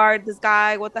like, guard, this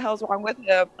guy, what the hell's wrong with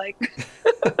him? Like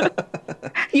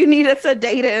you need to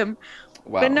sedate him.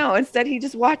 But Wow. no, instead he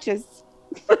just watches.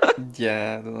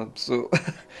 Yeah. I don't know. So,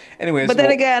 anyways, But then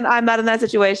well, again, I'm not in that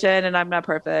situation and I'm not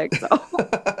perfect. So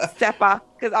sepa,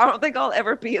 because I don't think I'll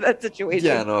ever be in that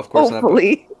yeah, situation. no, of course not. But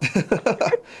Hopefully.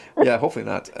 yeah, hopefully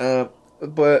not.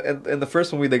 But in the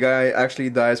first movie, the guy actually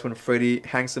dies when Freddy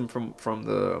hangs him from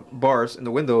the bars in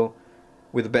the window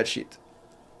with a bed sheet.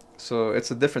 So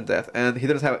it's a different death, and he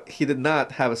did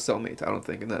not have a cellmate. I don't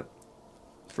think in that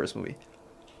first movie.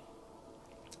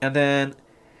 And then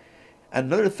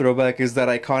another throwback is that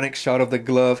iconic shot of the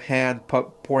glove hand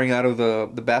pouring out of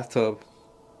the bathtub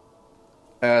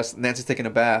as Nancy's taking a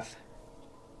bath.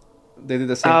 They did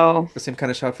Oh, the same kind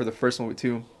of shot for the first movie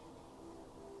too.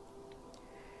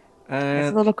 that's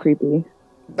a And little creepy.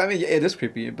 I mean, yeah, it is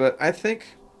creepy, but I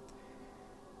think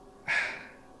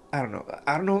I don't know.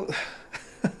 I don't know.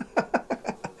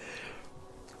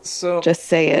 So Just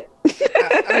say it.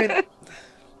 I mean,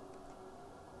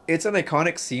 it's an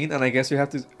iconic scene, and I guess you have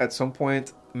to at some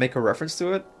point make a reference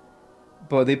to it.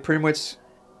 But they pretty much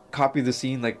copy the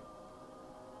scene like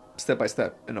step by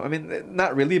step. You know, I mean,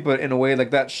 not really, but in a way,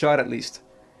 like that shot at least.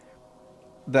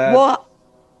 That Well,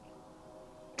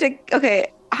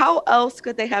 okay, how else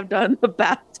could they have done a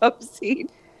bathtub scene?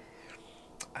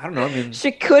 I don't know. I mean,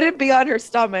 She couldn't be on her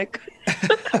stomach.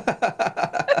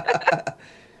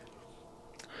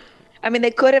 I mean,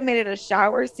 they could have made it a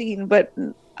shower scene, but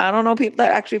I don't know people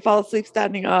that actually fall asleep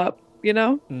standing up, you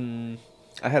know? mm,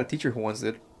 I had a teacher who once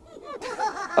did.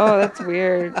 Oh, that's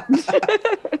weird.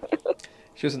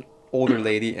 She was an older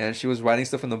lady, and she was writing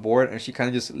stuff on the board, and she kind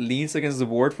of just leans against the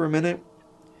board for a minute,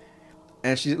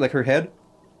 and she like her head,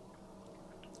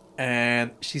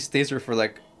 and she stays there for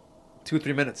like 2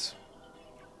 3 minutes,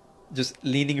 just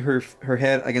leaning her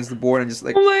head against the board and just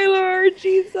like Oh my Lord,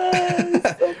 Jesus.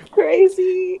 That's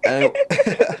crazy. and,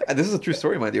 and this is a true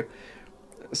story, mind you.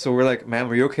 So we're like, "Ma'am,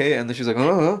 are you okay?" And then she's like,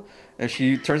 "Uh," and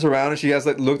she turns around and she has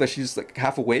like look that she's like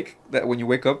half awake. That when you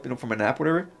wake up, from a nap,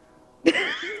 whatever.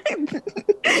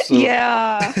 So,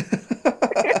 Yeah.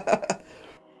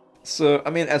 so I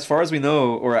mean, as far as we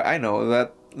know, or I know,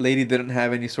 that lady didn't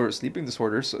have any sort of sleeping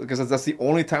disorders because that's the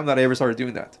only time that I ever started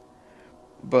doing that.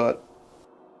 But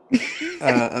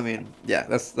I mean, yeah,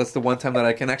 that's the one time that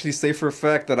I can actually say for a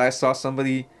fact that I saw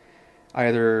somebody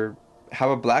either have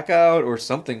a blackout or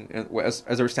something as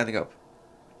they were standing up.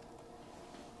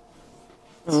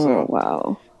 Oh, So,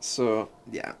 wow. so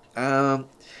yeah.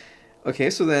 Okay,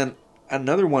 so then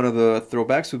another one of the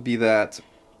throwbacks would be that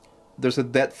there's a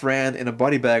dead friend in a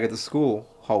body bag at the school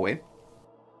hallway.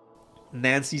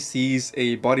 Nancy sees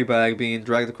a body bag being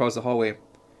dragged across the hallway,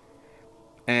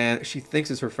 and she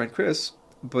thinks it's her friend Chris,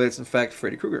 but it's in fact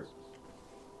Freddy Krueger.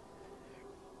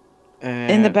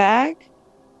 In the And bag?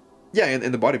 yeah,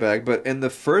 in the body bag. But in the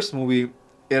first movie,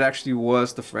 it actually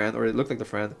was the friend, or it looked like the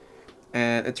friend.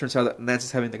 And it turns out that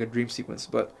Nancy's having like a dream sequence.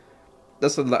 But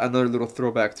that's another little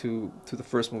throwback to the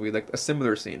first movie, like a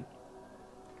similar scene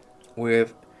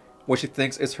with what she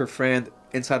thinks is her friend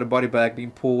inside a body bag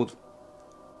being pulled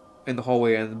in the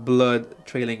hallway and blood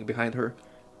trailing behind her.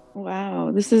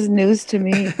 Wow, this is news to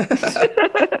me.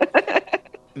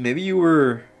 Maybe you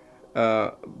were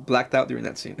blacked out during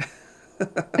that scene.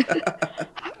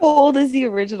 old is the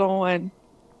original one?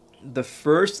 The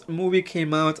first movie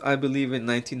came out, I believe, in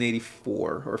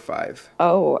 1984 or 5.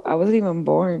 Oh, I wasn't even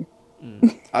born.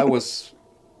 I was,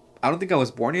 I don't think I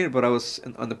was born yet, but I was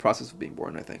on the process of being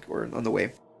born, I think, or on the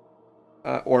way.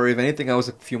 Or if anything, I was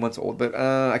a few months old, but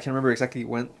I can't remember exactly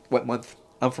what month.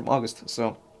 I'm from August,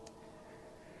 so.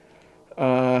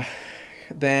 Uh,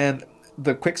 then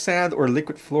the quicksand or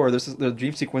liquid floor. This is the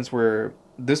dream sequence where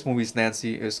this movie's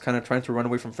Nancy is kind of trying to run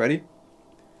away from Freddy,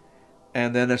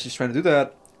 and then as she's trying to do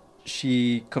that,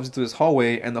 she comes into this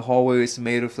hallway, and the hallway is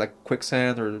made of like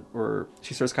quicksand, or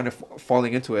she starts kind of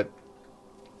falling into it.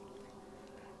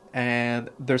 And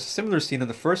there's a similar scene in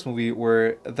the first movie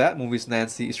where that movie's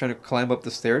Nancy is trying to climb up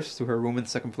the stairs to her room in the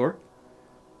second floor,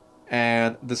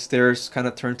 and the stairs kind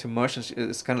of turn to mush, and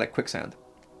it's kind of like quicksand.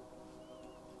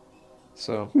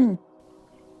 So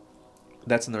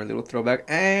that's another little throwback.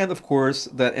 And of course,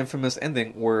 that infamous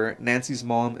ending where Nancy's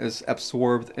mom is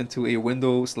absorbed into a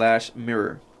window slash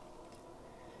mirror.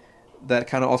 That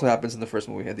kind of also happens in the first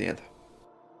movie at the end.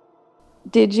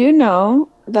 Did you know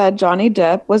that Johnny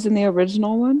Depp was in the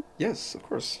original one? Yes, of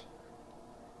course.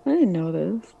 I didn't know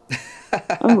this.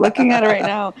 I'm looking at it right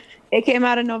now. It came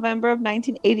out in November of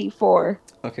 1984.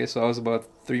 Okay, so I was about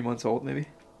 3 months old, maybe.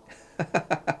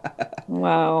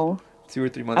 Wow. 2 or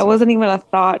 3 months I old. wasn't even a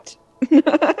thought.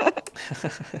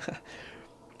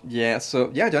 Yeah,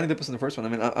 so yeah, Johnny Depp was in the first one. I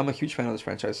mean, I'm a huge fan of this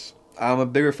franchise. I'm a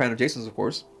bigger fan of Jason's, of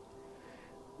course.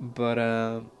 But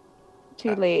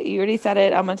Too late. You already said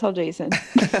it. I'm gonna tell Jason.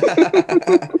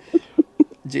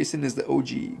 Jason is the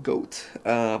OG goat.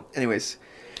 Anyways,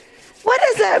 What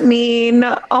does that mean?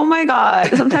 Oh my God.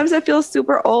 Sometimes I feel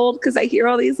super old because I hear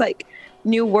all these like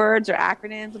new words or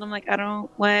acronyms and I'm like, I don't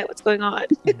what's going on?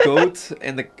 goat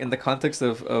in the context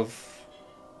of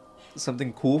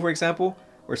something cool, for example,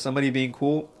 or somebody being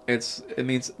cool, it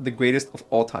means the greatest of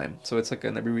all time. So it's like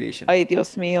an abbreviation. Ay,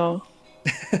 Dios mío.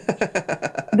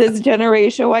 This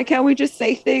generation, why can't we just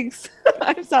say things?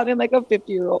 I'm sounding like a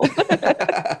 50-year-old.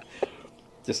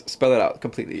 Just spell it out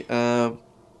completely.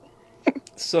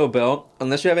 So, Belle,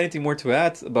 unless you have anything more to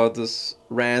add about this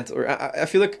rant, or I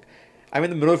feel like I'm in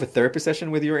the middle of a therapy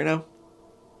session with you right now.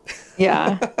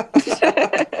 Yeah.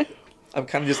 I'm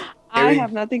kind of just I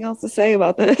have nothing else to say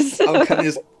about this. I'm kind of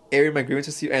just airing my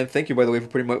grievances to you, and thank you, by the way,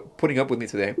 for putting up with me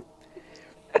today.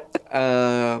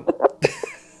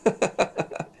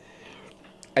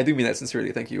 I do mean that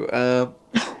sincerely. Thank you.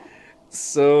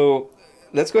 So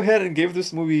let's go ahead and give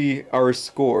this movie our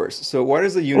scores. So what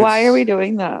is the units? Why are we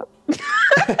doing that?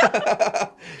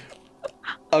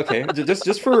 Okay,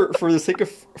 just for the sake of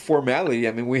formality,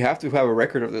 I mean, we have to have a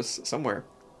record of this somewhere.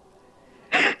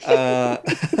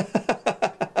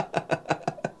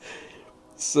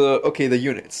 So, okay, the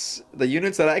units. The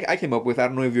units that I came up with, I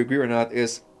don't know if you agree or not,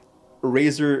 is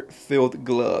razor-filled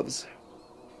gloves.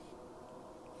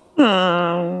 Do you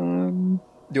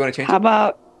want to change How it?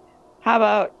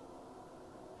 about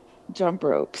jump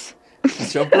ropes?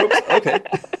 Jump ropes? Okay.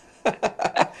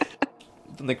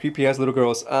 Then the creepy-ass little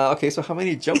girls. Okay, so how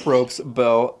many jump ropes,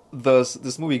 Belle, does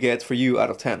this movie get for you out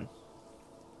of 10?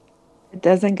 It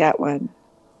doesn't get one.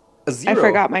 A 0. I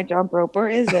forgot my jump rope. Where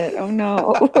is it? Oh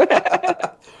no.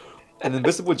 An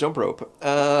invisible jump rope.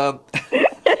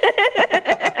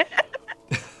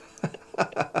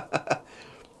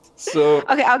 So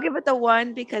Okay, I'll give it the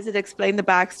 1 because it explained the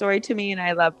backstory to me and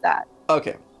I love that.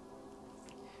 okay,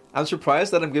 I'm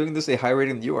surprised that I'm giving this a higher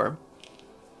rating than you are.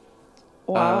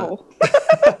 Wow.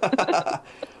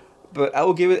 But I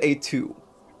will give it a 2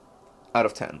 out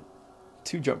of 10.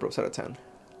 2 jump ropes out of 10.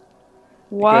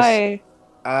 Why?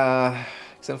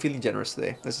 Because I'm feeling generous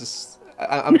today. This is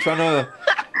I'm trying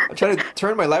to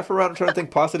turn my life around. I'm trying to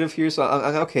think positive here. So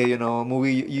I'm okay. You know,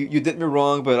 movie, you did me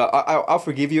wrong, but I'll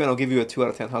forgive you and I'll give you a 2 out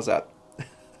of 10. How's that?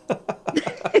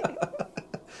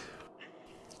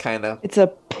 Kinda. It's a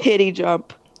pity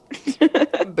jump.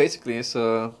 Basically,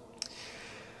 so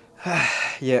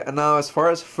yeah. And now, as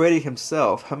far as Freddy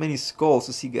himself, how many skulls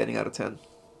is he getting out of 10?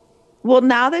 Well,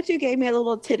 now that you gave me a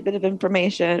little tidbit of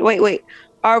information, wait.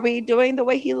 Are we doing the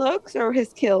way he looks or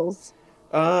his kills?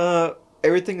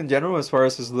 Everything in general, as far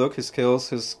as his look, his skills,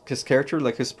 his character,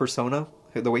 like his persona,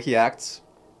 the way he acts.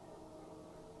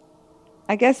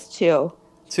 I guess 2.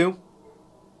 2.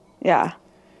 Yeah.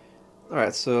 All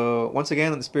right. So once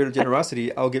again, in the spirit of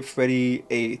generosity, I'll give Freddy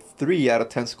a 3 out of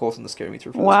 10 skulls in the scary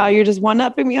meter. For this Wow, one. you're just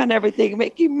one-upping me on everything,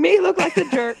 making me look like a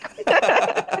jerk.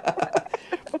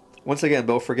 Once again,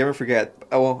 Bill, forgive and forget.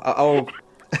 I'll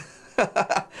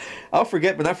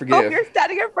forget but not Oh, forgive. you're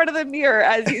standing in front of the mirror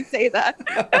as you say that.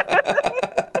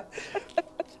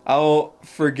 I'll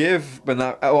forgive, but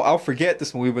not. I'll forget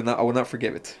this movie, but not. I will not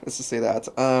forgive it. Let's just say that.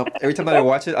 Every time that I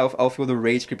watch it, I'll feel the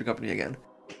rage creeping up on me again.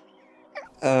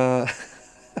 Uh,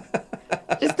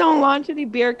 Just don't launch any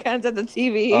beer cans at the oh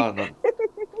TV. no.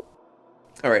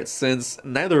 All right. Since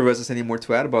neither of us has any more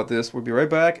to add about this, we'll be right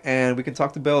back, and we can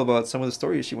talk to Belle about some of the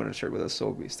stories she wanted to share with us.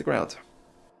 So stick around.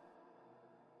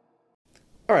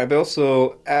 All right, Belle.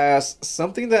 So as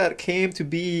something that came to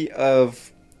be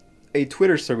of a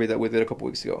Twitter survey that we did a couple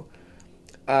weeks ago,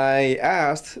 I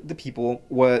asked the people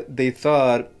what they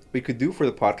thought we could do for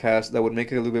the podcast that would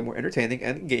make it a little bit more entertaining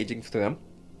and engaging for them.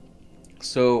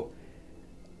 So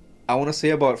I want to say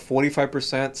about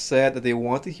 45% said that they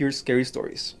want to hear scary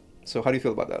stories. So how do you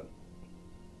feel about that?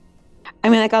 I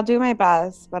mean, like I'll do my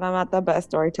best, but I'm not the best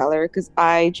storyteller because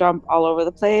I jump all over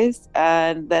the place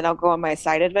and then I'll go on my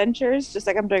side adventures, just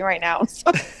like I'm doing right now.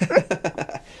 So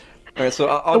All right, so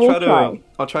I will try.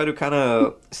 I'll try to kind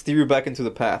of steer you back into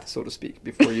the path, so to speak,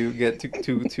 before you get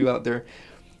too out there.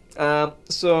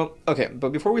 So okay, but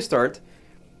before we start,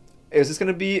 is this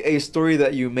going to be a story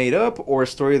that you made up, or a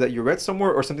story that you read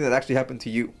somewhere, or something that actually happened to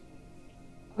you?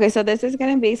 Okay, so this is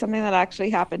going to be something that actually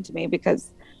happened to me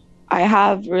because I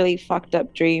have really fucked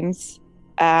up dreams.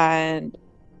 And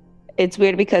it's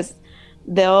weird because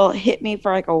they'll hit me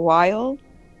for like a while,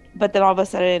 but then all of a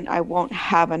sudden I won't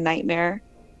have a nightmare.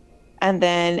 And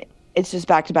then it's just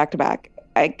back to back to back.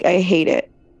 I hate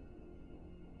it.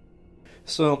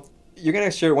 So you're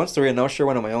gonna share one story, and I'll share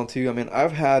one of my own too. I mean,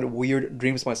 I've had weird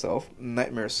dreams myself,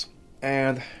 nightmares,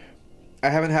 and I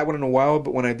haven't had one in a while.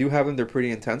 But when I do have them, they're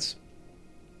pretty intense,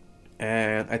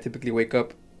 and I typically wake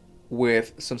up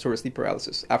with some sort of sleep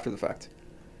paralysis after the fact.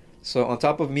 So on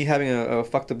top of me having a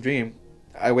fucked up dream,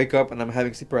 I wake up and I'm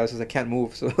having sleep paralysis. I can't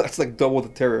move, so that's like double the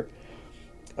terror.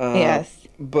 Uh, Yes.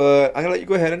 but I'm gonna let you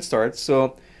go ahead and start.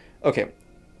 So, okay.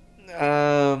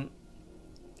 Um,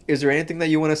 is there anything that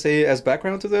you want to say as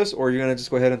background to this, or you're gonna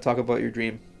just go ahead and talk about your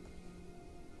dream?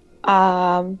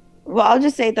 Well, I'll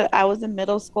just say that I was in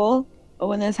middle school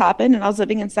when this happened, and I was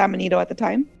living in San Benito at the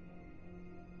time.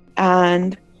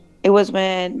 And it was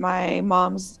when my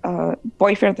mom's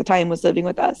boyfriend at the time was living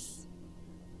with us.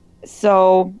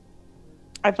 So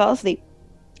I fell asleep.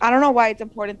 I don't know why it's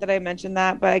important that I mention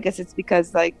that, but I guess it's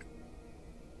because, like,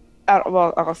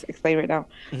 well, I'll explain right now.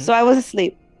 Hmm. So I was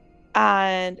asleep,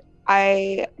 and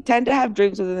I tend to have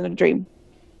dreams within a dream.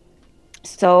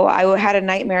 So I had a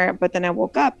nightmare, but then I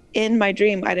woke up in my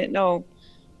dream. I didn't know.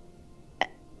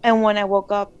 And when I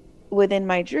woke up within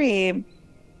my dream,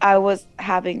 I was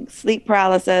having sleep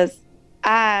paralysis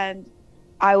and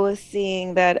I was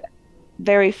seeing that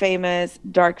very famous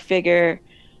dark figure.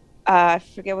 I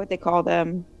forget what they call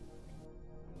them.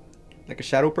 Like a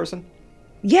shadow person?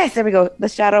 Yes, there we go. The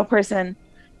shadow person.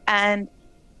 And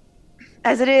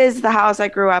as it is, the house I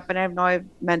grew up in, I know I've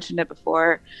mentioned it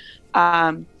before,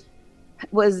 um,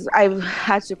 was I've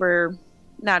had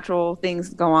supernatural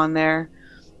things go on there.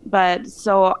 But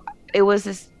so it was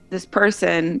this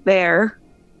person there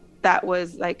that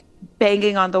was like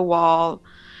banging on the wall,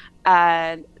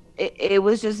 and it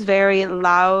was just very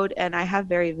loud, and I have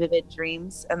very vivid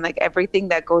dreams, and like everything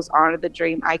that goes on in the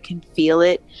dream I can feel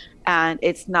it, and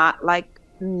it's not like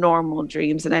normal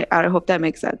dreams, and I hope that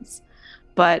makes sense,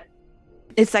 but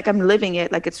it's like I'm living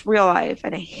it like it's real life,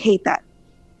 and I hate that.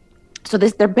 So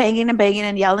this they're banging and banging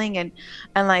and yelling, and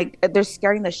like they're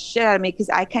scaring the shit out of me because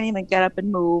I can't even get up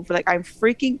and move, like I'm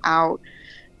freaking out.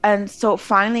 And so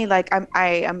finally, like I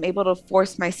am able to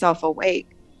force myself awake.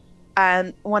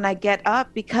 And when I get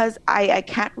up, because I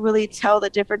can't really tell the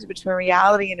difference between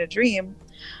reality and a dream,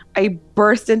 I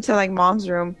burst into like mom's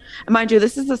room. And mind you,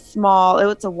 this is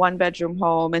it's a one bedroom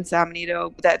home in San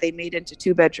Benito that they made into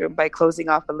two bedroom by closing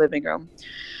off a living room.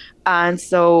 And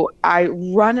so I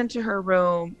run into her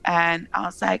room and I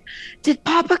was like, "Did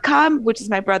Papa come?" Which is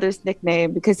my brother's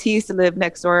nickname because he used to live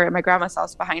next door at my grandma's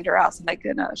house behind her house, like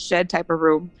in a shed type of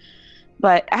room.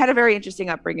 But I had a very interesting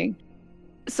upbringing.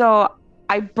 So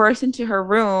I burst into her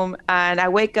room and I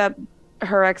wake up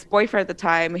her ex-boyfriend at the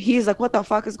time. He's like, "What the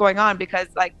fuck is going on?" Because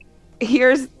like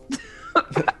here's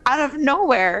out of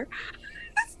nowhere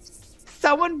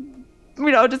someone,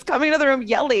 just coming into the room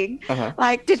yelling, Uh-huh.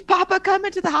 like, "Did Papa come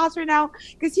into the house right now?"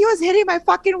 Because he was hitting my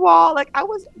fucking wall. Like, I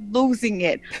was losing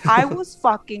it. I was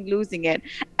fucking losing it.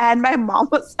 And my mom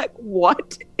was like,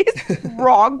 "What is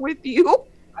wrong with you?"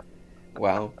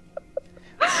 Wow.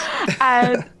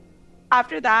 And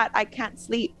after that, I can't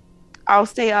sleep. I'll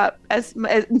stay up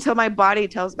until my body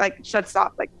tells, like, shuts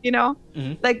off, like,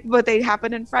 Hmm. like what they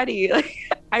happen in Freddy. Like,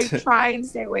 I try and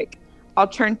stay awake. I'll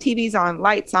turn TVs on,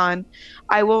 lights on.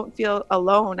 I won't feel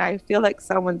alone. I feel like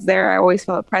someone's there. I always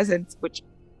feel a presence, which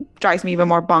drives me even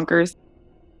more bonkers.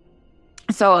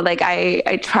 So like I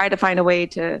try to find a way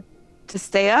to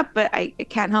stay up, but I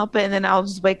can't help it. And then I'll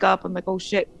just wake up. I'm like, oh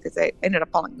shit, because I ended up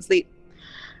falling asleep.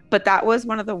 But that was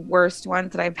one of the worst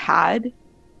ones that I've had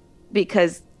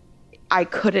because I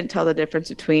couldn't tell the difference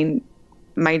between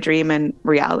my dream and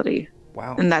reality.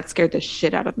 Wow. And that scared the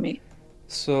shit out of me.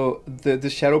 So the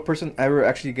shadow person ever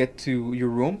actually get to your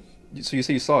room? So you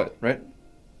say you saw it, right?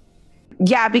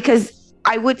 Yeah, because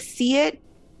I would see it,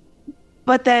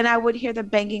 but then I would hear the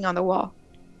banging on the wall.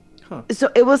 Huh. So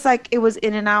it was like it was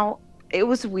in and out. It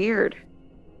was weird.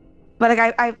 But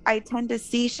like I tend to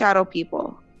see shadow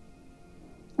people,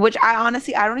 which I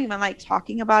honestly I don't even like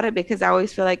talking about it because I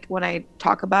always feel like when I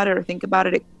talk about it or think about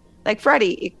it, like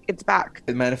Freddie, it's back.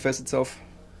 It manifests itself.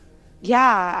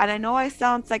 Yeah, and I know I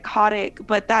sound psychotic,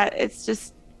 but that it's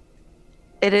just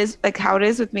it is like how it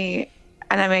is with me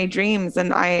and in my dreams,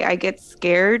 and I get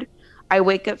scared. I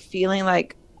wake up feeling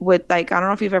like with like I don't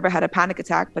know if you've ever had a panic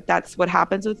attack, but that's what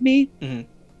happens with me. Hmm.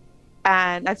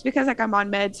 And that's because like I'm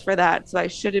on meds for that, so I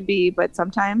shouldn't be, but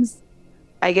sometimes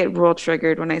I get real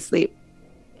triggered when I sleep.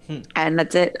 Hmm. And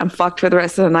that's it. I'm fucked for the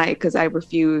rest of the night because I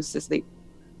refuse to sleep.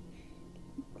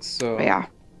 But So yeah.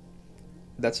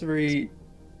 that's a very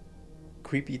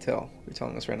creepy tale you're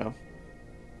telling us right now.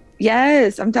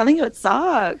 Yes, I'm telling you, it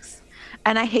sucks.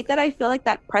 And I hate that I feel like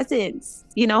that presence,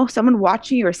 someone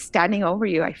watching you or standing over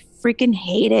you. I freaking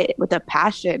hate it with a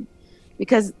passion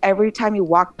because every time you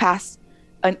walk past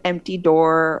an empty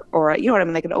door or, you know what I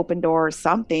mean, like an open door or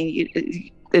something,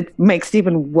 it makes it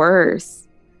even worse.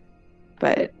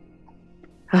 But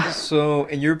So,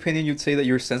 in your opinion, you'd say that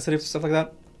you're sensitive to stuff like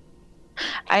that?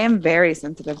 I am very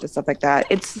sensitive to stuff like that.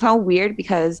 It's so weird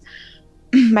because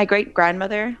my great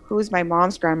grandmother, who was my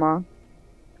mom's grandma,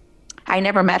 I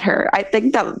never met her. I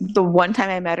think that the one time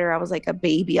I met her, I was like a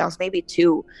baby. I was maybe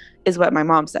two, is what my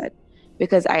mom said,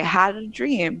 because I had a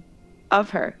dream of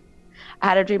her. I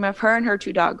had a dream of her and her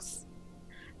two dogs.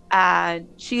 And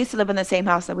she used to live in the same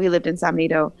house that we lived in, San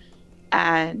Benito.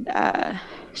 And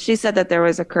she said that there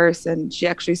was a curse, and she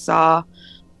actually saw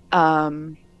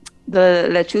um, the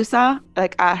lechuza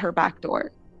like at her back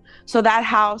door. So that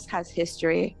house has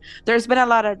history. There's been a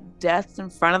lot of deaths in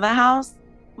front of the house,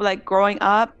 like growing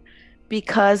up,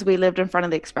 because we lived in front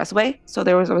of the expressway. So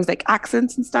there was always like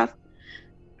accidents and stuff.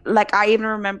 Like I even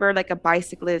remember like a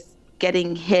bicyclist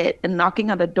getting hit and knocking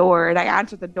on the door, and I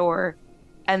answered the door,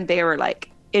 and they were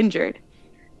like injured.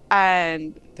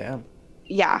 And Damn.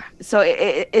 yeah, so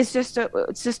it's just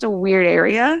a weird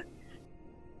area.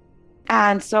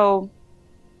 And so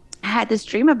I had this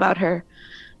dream about her,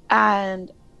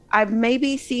 and I've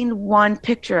maybe seen one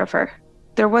picture of her.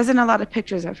 There wasn't a lot of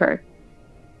pictures of her.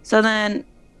 So then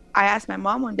I asked my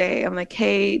mom one day, I'm like,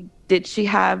 hey, did she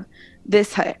have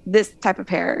this type of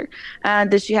hair?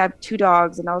 And did she have two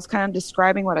dogs? And I was kind of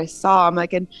describing what I saw. I'm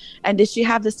like, and did she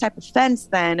have this type of fence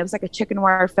then? It was like a chicken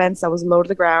wire fence that was low to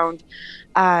the ground.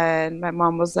 And my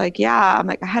mom was like, yeah. I'm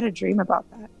like, I had a dream about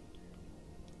that.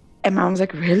 And my mom was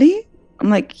like, really? I'm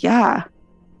like, yeah.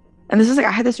 And this is like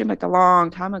I had this dream like a long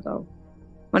time ago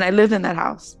when I lived in that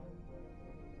house.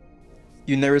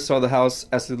 You never saw the house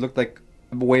as it looked like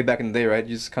way back in the day, right?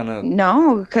 You just kind of.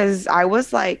 No, because I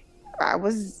was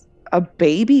a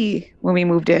baby when we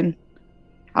moved in.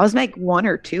 I was like one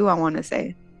or two, I want to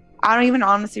say. I don't even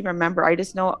honestly remember. I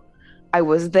just know I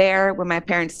was there when my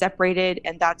parents separated,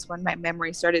 and that's when my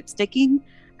memory started sticking.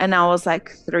 And I was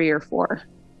like three or four.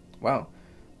 Wow.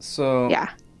 So, Yeah.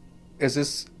 is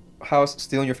this house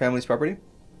still in your family's property?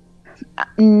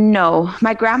 No,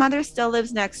 my grandmother still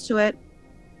lives next to it,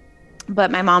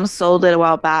 but my mom sold it a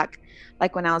while back,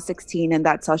 like when I was 16, and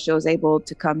that's how she was able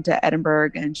to come to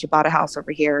Edinburgh, and she bought a house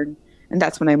over here, and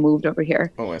that's when I moved over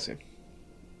here. Oh, I see.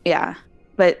 Yeah,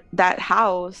 but that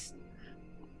house,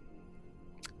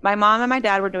 my mom and my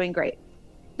dad were doing great.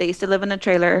 They used to live in a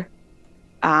trailer,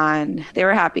 and they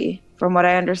were happy, from what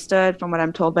I understood, from what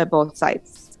I'm told by both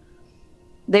sides.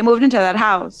 They moved into that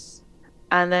house,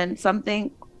 and then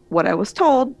something, what I was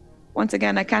told, once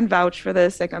again, I can't vouch for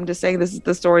this. Like I'm just saying, this is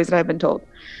the stories that I've been told.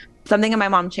 Something in my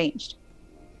mom changed,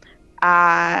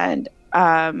 and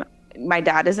my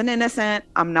dad isn't innocent.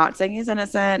 I'm not saying he's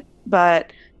innocent,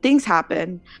 but things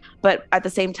happen. But at the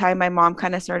same time, my mom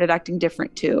kind of started acting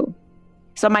different too.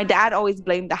 So my dad always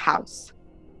blamed the house.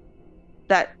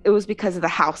 That it was because of the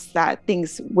house that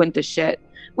things went to shit.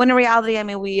 When in reality, I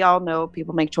mean, we all know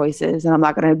people make choices, and I'm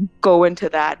not going to go into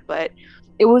that. But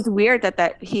it was weird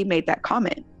that he made that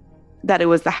comment that it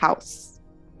was the house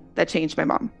that changed my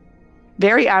mom.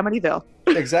 Very Amityville.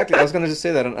 Exactly. I was gonna just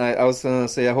say that, and I was gonna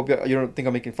say I hope you don't think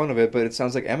I'm making fun of it, but it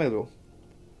sounds like Amityville.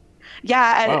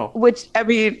 Yeah, Wow. which I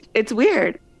mean, it's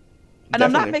weird, and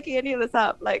I'm not Definitely. making any of this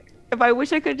up. Like if I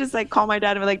wish I could just like call my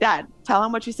dad and be like, Dad, tell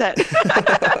him what you said.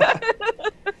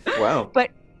 Wow.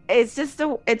 But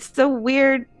it's a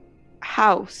weird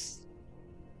house.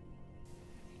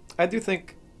 I do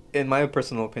think, in my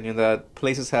personal opinion, that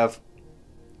places have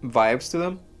vibes to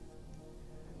them.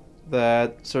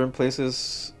 That certain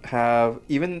places have,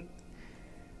 even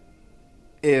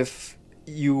if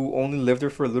you only live there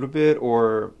for a little bit,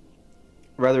 or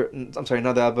rather, I'm sorry,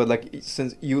 not that, but like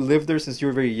since you lived there since you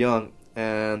were very young,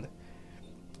 and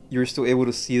you're still able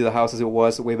to see the house as it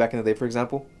was way back in the day, for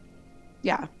example.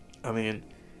 Yeah. I mean,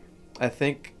 I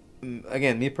think,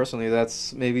 again, me personally,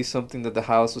 that's maybe something that the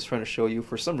house was trying to show you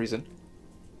for some reason.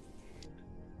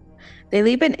 They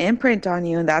leave an imprint on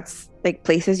you, and that's like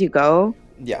places you go.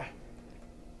 Yeah.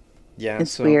 Yeah,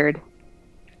 It's so, weird.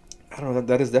 I don't know,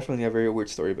 that is definitely a very weird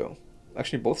story, Bill.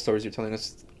 Actually, both stories you're telling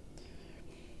us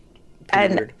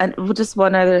pretty And weird. just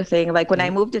one other thing, like when I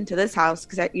Mm-hmm. moved into this house,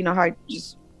 because you know how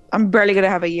I'm barely gonna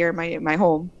have a year in my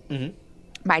home. Mm-hmm.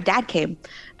 My dad came,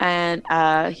 and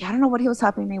I don't know what he was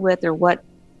helping me with or what.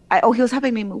 He was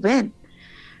helping me move in.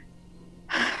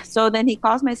 So then he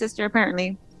calls my sister.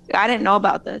 Apparently, I didn't know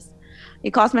about this. He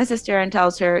calls my sister and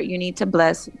tells her, "You need to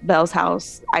bless Belle's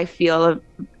house. I feel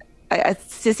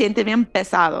se siente bien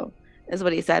pesado." Is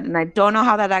what he said, and I don't know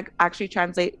how that actually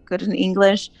translates good in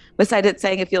English. Besides it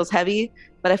saying it feels heavy,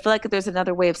 but I feel like there's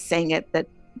another way of saying it that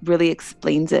really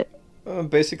explains it.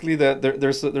 Basically, that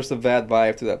there's a bad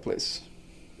vibe to that place.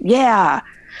 Yeah.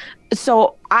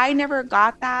 So I never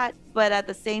got that, but at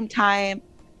the same time,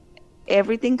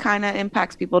 everything kind of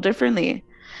impacts people differently.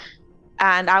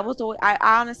 And I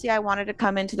honestly, I wanted to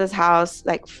come into this house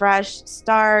like fresh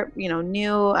start,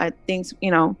 new. I think,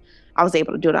 I was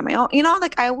able to do it on my own.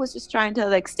 Like I was just trying to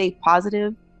like stay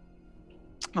positive.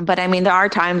 But I mean, there are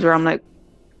times where I'm like,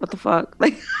 what the fuck?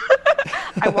 Like,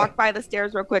 I walked by the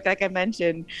stairs real quick, like I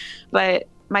mentioned. But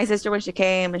my sister, when she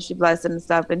came and she blessed it and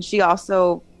stuff, and she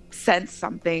also sensed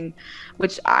something,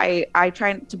 which I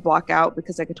try to block out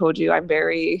because, like I told you, I'm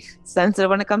very sensitive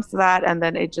when it comes to that, and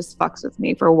then it just fucks with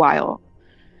me for a while.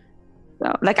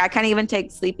 So, like, I can't even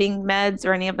take sleeping meds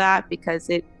or any of that because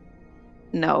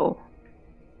no.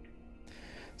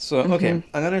 So, okay, Hmm.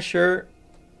 I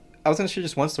was gonna share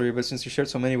just one story, but since you shared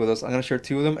so many with us, I'm gonna share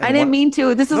two of them, I and didn't one. mean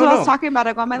to. This is No, what I was no, talking about.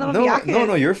 I got my little no,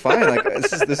 viaje. you're fine. Like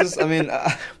this is. I mean,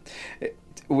 I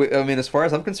mean, as far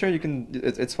as I'm concerned, you can.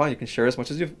 It's fine. You can share as much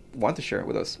as you want to share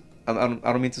with us. I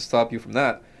don't mean to stop you from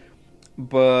that,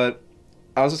 but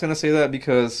I was just gonna say that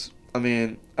because I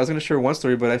mean, I was gonna share one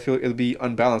story, but I feel it'll be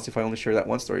unbalanced if I only share that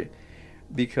one story,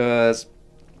 because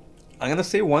I'm gonna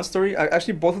say one story.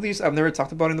 Actually, both of these I've never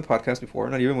talked about in the podcast before,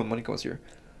 not even when Monica was here.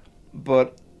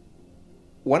 But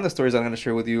one of the stories I'm gonna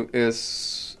share with you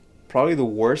is probably the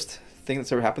worst thing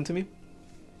that's ever happened to me,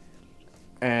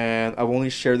 and I've only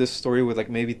shared this story with like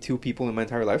maybe two people in my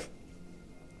entire life.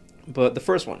 But the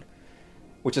first one,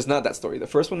 which is not that story, the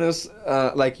first one is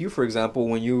like you, for example,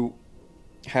 when you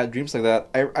had dreams like that.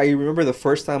 I remember the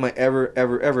first time I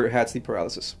ever had sleep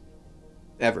paralysis,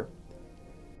 ever.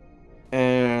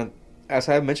 And as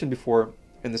I have mentioned before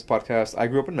in this podcast, I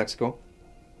grew up in Mexico.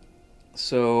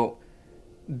 So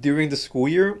during the school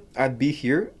year, I'd be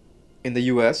here in the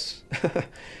US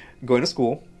going to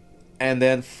school. And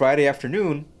then Friday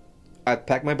afternoon, I'd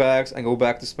pack my bags and go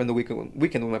back to spend the weekend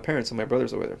with my parents and my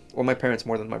brothers over there. Well, my parents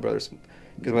more than my brothers.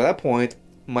 Because by that point,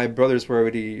 my brothers were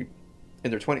already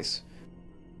in their 20s.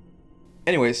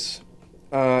 Anyways,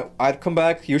 I'd come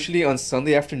back usually on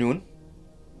Sunday afternoon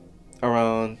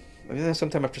around, I mean,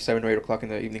 sometime after 7 or 8 o'clock in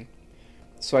the evening.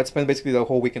 So I'd spend basically the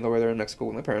whole weekend over there in Mexico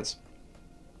with my parents.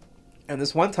 And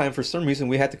this one time, for some reason,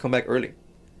 we had to come back early.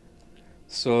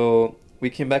 So we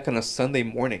came back on a Sunday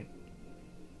morning.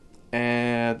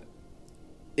 And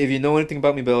if you know anything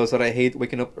about me, Bill, is that I hate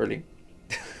waking up early.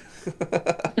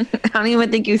 I don't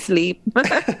even think you sleep.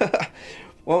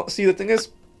 Well, see, the thing is,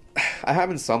 I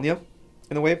have insomnia,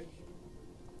 in a way.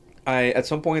 I at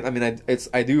some point, I mean,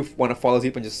 I do want to fall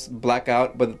asleep and just black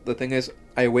out. But the thing is,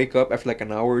 I wake up after like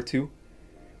an hour or two.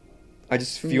 I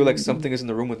just feel like Mm. something is in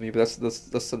the room with me, but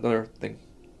that's another thing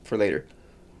for later.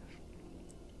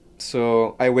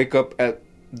 So I wake up at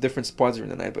different spots during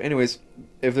the night. But anyways,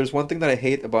 if there's one thing that I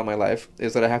hate about my life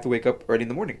is that I have to wake up early in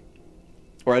the morning,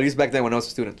 or at least back then when I was a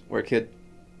student or a kid.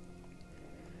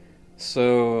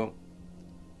 So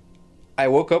I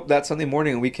woke up that Sunday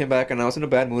morning and we came back and I was in a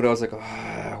bad mood. I was like,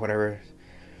 ah, whatever.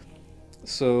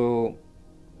 So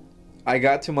I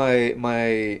got to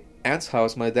my aunt's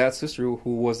house, my dad's sister,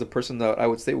 who was the person that I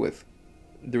would stay with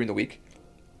during the week.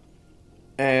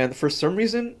 And for some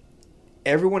reason,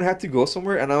 everyone had to go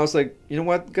somewhere, and I was like, you know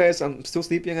what, guys, I'm still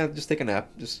sleepy. I'm gonna just take a nap,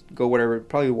 just go whatever,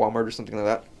 probably Walmart or something like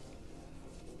that.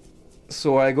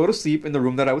 So I go to sleep in the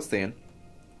room that I would stay in,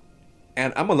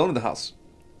 and I'm alone in the house.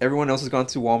 Everyone else has gone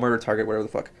to Walmart or Target, whatever the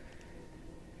fuck.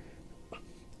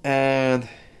 And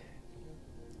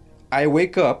I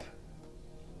wake up.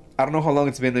 I don't know how long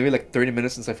it's been, maybe like 30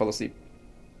 minutes since I fell asleep.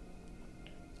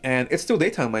 And it's still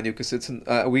daytime, mind you, because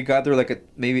we got there like at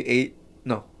maybe 8.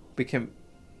 No, we came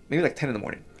maybe like 10 in the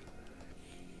morning.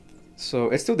 So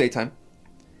it's still daytime.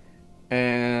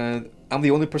 And I'm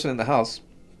the only person in the house.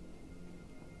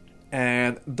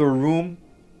 And the room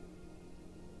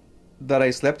that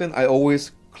I slept in, I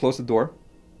always close the door.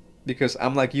 Because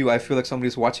I'm like you, I feel like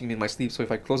somebody's watching me in my sleep. So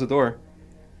if I close the door,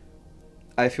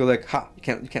 I feel like, ha, you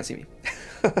can't see me.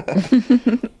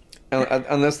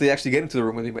 Unless they actually get into the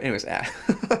room with me. But anyways,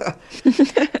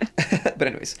 but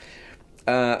anyways,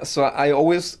 so I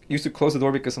always used to close the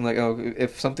door because I'm like, oh,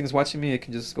 if something's watching me, it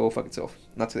can just go fuck itself.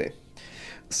 Not today.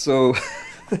 So,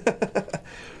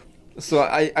 so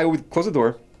I would close the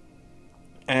door,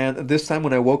 and this time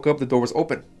when I woke up, the door was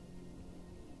open,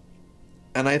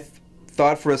 and I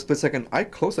thought for a split second, I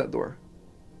closed that door,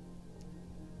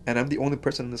 and I'm the only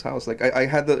person in this house. Like I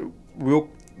had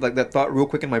that thought real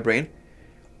quick in my brain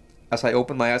as I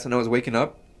opened my eyes and I was waking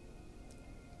up.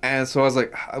 And so I was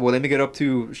like, well, let me get up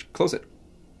to close it.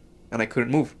 And I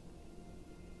couldn't move.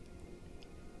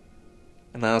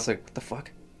 And I was like, what the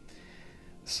fuck?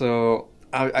 So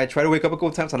I try to wake up a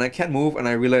couple times and I can't move, and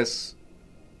I realize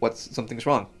something's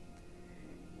wrong.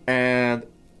 And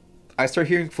I start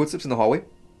hearing footsteps in the hallway.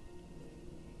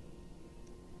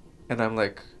 And I'm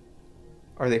like,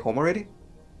 are they home already?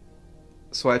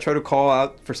 So I try to call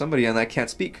out for somebody and I can't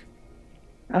speak.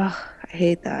 Oh, I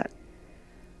hate that.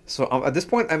 So at this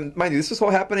point, mind you, this is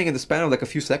all happening in the span of like a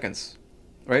few seconds,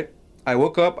 right? I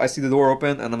woke up, I see the door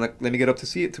open, and I'm like, let me get up to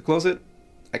see it, to close it.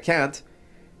 I can't.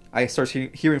 I start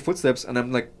hearing footsteps, and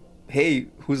I'm like, hey,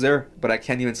 who's there? But I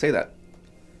can't even say that.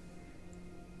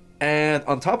 And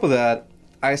on top of that,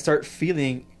 I start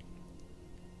feeling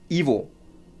evil.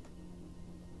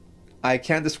 I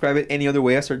can't describe it any other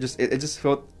way. It just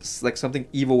felt like something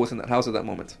evil was in that house at that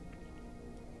moment.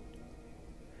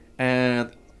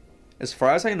 And as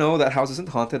far as I know, that house isn't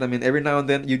haunted. I mean, every now and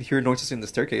then you'd hear noises in the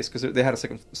staircase because they had a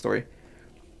second story.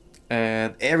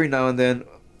 And every now and then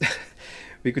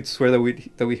we could swear that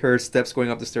we heard steps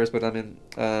going up the stairs, but I mean,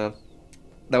 that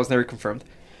was never confirmed.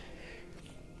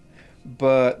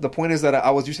 But the point is that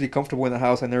I was usually comfortable in the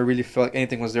house. I never really felt like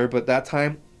anything was there. But that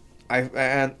time,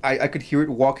 I could hear it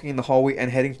walking in the hallway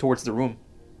and heading towards the room.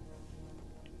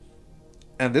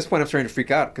 And at this point, I'm starting to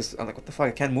freak out because I'm like, what the fuck?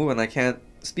 I can't move and I can't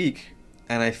speak.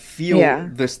 And I feel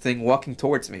this thing walking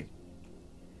towards me.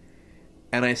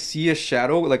 And I see a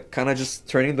shadow, like, kind of just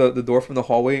turning the door from the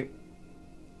hallway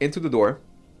into the door.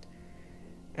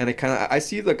 And I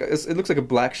see, like, it looks like a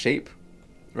black shape,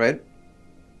 right?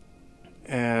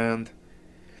 And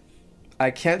I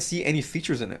can't see any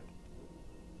features in it.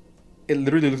 It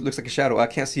literally looks like a shadow. I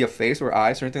can't see a face or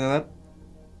eyes or anything like that.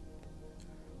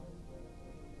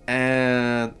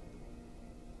 And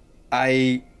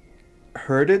I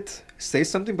heard it say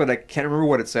something, but I can't remember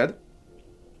what it said.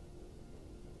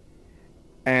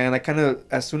 And I kind of,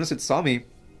 as soon as it saw me,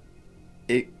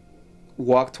 it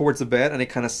walked towards the bed and it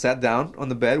kind of sat down on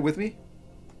the bed with me.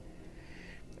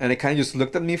 And it kind of just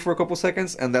looked at me for a couple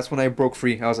seconds, and that's when I broke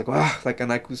free. I was like, wow, like,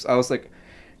 and I was like,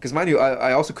 because mind you,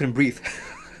 I also couldn't breathe.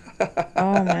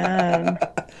 Oh man.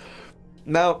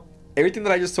 Now, everything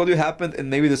that I just told you happened in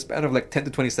maybe the span of like 10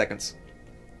 to 20 seconds.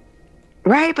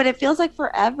 Right, but it feels like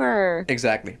forever.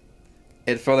 Exactly.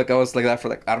 It felt like I was like that for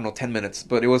like, I don't know, 10 minutes,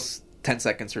 but it was 10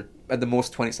 seconds or at the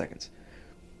most 20 seconds.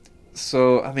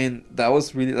 So, I mean, that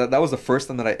was that was the first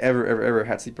time that I ever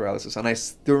had sleep paralysis, and I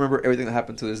still remember everything that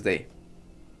happened to this day.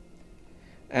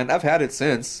 And I've had it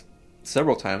since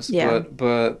several times,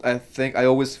 but I think I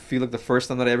always feel like the first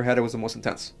time that I ever had it was the most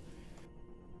intense.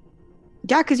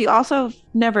 Yeah, because you also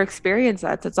never experienced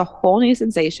that. So it's a whole new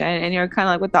sensation, and you're kind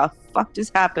of like, what the fuck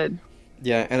just happened?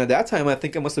 Yeah, and at that time, I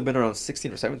think I must have been around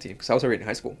 16 or 17 because I was already in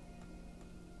high school.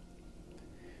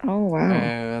 Oh, wow.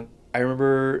 And I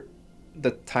remember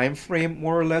the time frame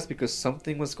more or less because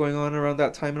something was going on around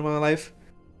that time in my life.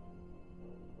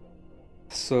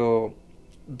 So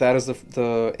that is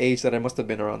the age that I must have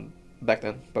been around back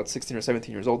then, about 16 or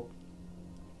 17 years old.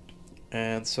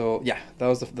 And so, yeah, that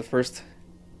was the first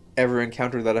ever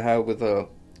encounter that I had with a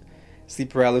sleep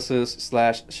paralysis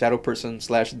slash shadow person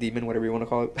slash demon, whatever you want to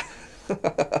call it.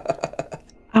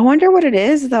 I wonder what it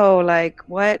is, though. Like,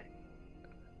 what?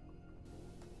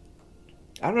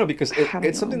 I don't know, because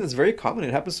it's something that's very common.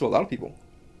 It happens to a lot of people.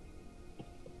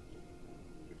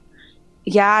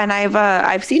 Yeah, and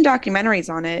I've seen documentaries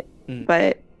on it,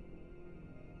 but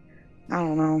I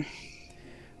don't know.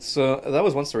 So that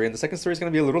was one story, and the second story is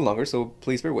going to be a little longer, so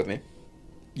please bear with me.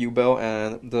 You, Belle,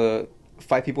 and the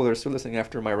 5 people that are still listening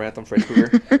after my rant on Freddy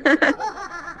Krueger.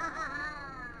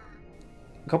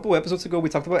 A couple episodes ago, we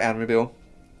talked about Amityville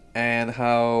and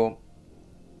how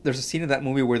there's a scene in that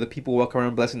movie where the people walk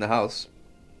around blessing the house,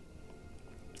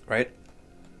 right?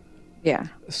 Yeah.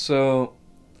 So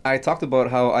I talked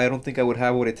about how I don't think I would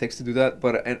have what it takes to do that,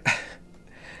 but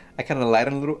I kind of lied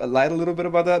a little bit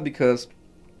about that because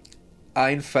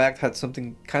I in fact had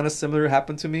something kind of similar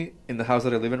happen to me in the house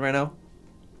that I live in right now.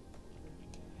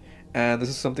 And this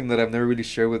is something that I've never really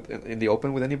shared with in the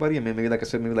open with anybody. I mean, maybe like I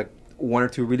said, maybe like one or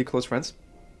two really close friends.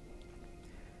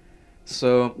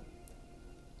 So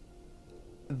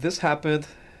this happened.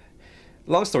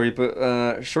 Long story,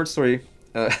 but short story.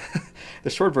 The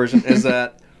short version is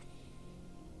that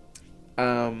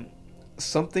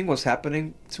something was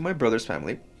happening to my brother's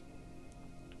family,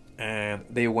 and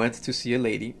they went to see a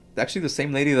lady. Actually, the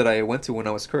same lady that I went to when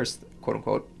I was cursed, quote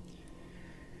unquote.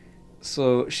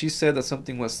 So she said that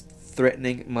something was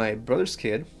threatening my brother's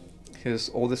kid, his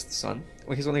oldest son.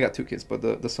 Well, he's only got 2 kids, but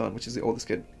the son, which is the oldest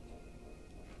kid.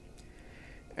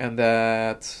 And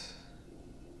that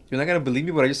you're not gonna believe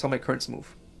me, but I just saw my currents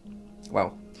move.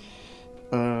 Wow.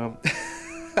 I'm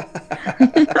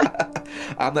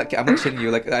not kidding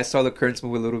you. Like I saw the currents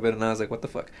move a little bit, and I was like, "What the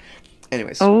fuck?"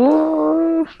 Anyways,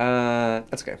 Oh.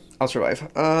 that's okay. I'll survive.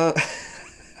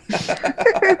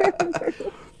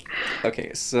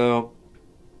 Okay, so,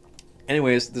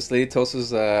 anyways, this lady tells us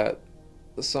that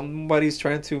somebody's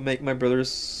trying to make my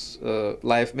brother's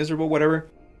life miserable, whatever,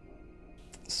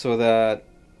 so that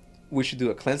we should do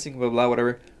a cleansing, blah blah,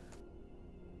 whatever.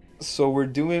 So we're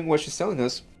doing what she's telling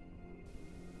us,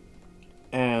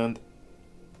 and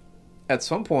at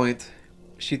some point,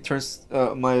 she turns.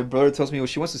 My brother tells me, "Well,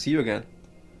 she wants to see you again."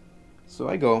 So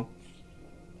I go,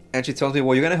 and she tells me,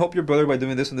 "Well, you're gonna help your brother by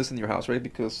doing this and this in your house, right?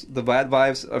 Because the bad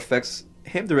vibes affects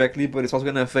him directly, but it's also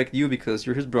gonna affect you because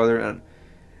you're his brother, and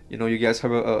you guys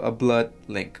have a blood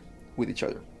link with each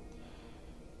other."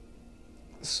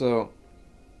 So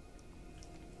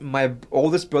my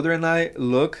oldest brother and I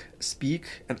look,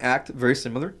 speak, and act very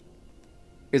similar.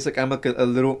 It's like I'm like a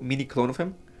little mini clone of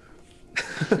him.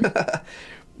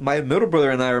 My middle brother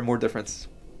and I are more different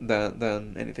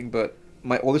than anything, but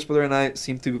my oldest brother and I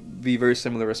seem to be very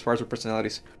similar as far as our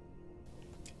personalities.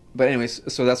 But anyways,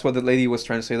 so that's what the lady was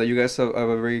trying to say, that you guys have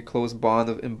a very close bond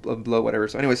of blood, whatever.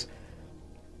 So anyways,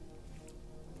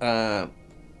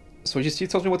 so she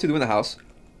tells me what to do in the house,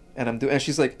 and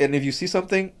she's like, and if you see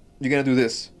something, you're gonna do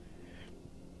this.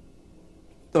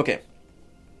 Okay.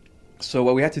 So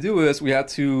what we had to do is we had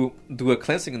to do a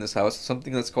cleansing in this house,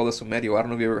 something that's called a sumerio. I don't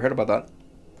know if you ever heard about that.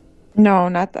 No,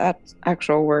 not that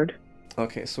actual word.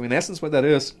 Okay, so in essence, what that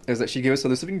is that she gave us a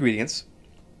list of ingredients,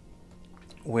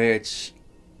 which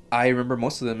I remember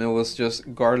most of them. It was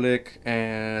just garlic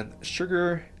and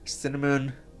sugar,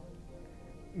 cinnamon,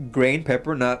 grain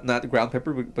pepper, not ground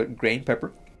pepper, but grain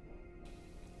pepper,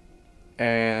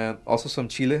 and also some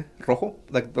chile rojo,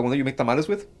 like the one that you make tamales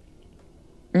with.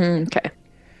 Okay.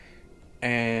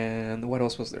 And what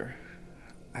else was there?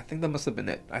 I think that must have been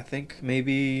it. I think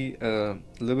maybe a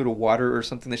little bit of water or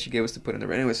something that she gave us to put in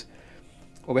there. Anyways,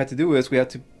 what we had to do is we had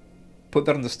to put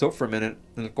that on the stove for a minute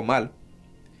in the comal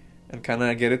and kind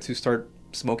of get it to start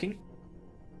smoking.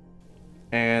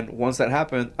 And once that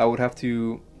happened, I would have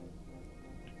to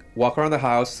walk around the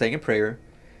house saying a prayer,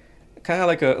 kind of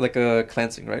like a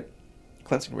cleansing, right?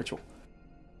 Cleansing ritual.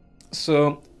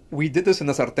 So we did this in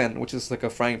a sartén, which is like a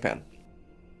frying pan.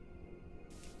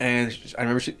 And I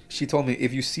remember she told me,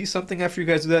 if you see something after you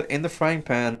guys do that in the frying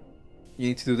pan, you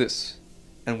need to do this.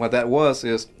 And what that was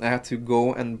is I had to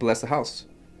go and bless the house.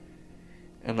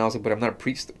 And I was like, but I'm not a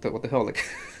priest. What the hell? Like,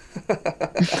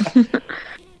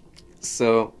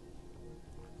 so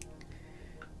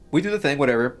we do the thing,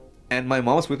 whatever. And my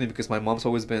mom's with me because my mom's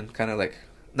always been kind of like,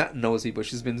 not nosy, but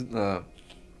she's been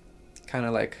kind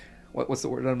of like, what's the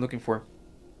word that I'm looking for?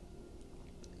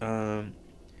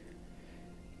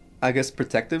 I guess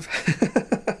protective.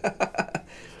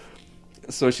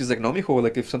 So she's like, no, mijo,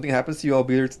 like if something happens to you, I'll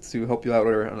be here to help you out, or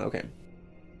whatever. I'm like, okay.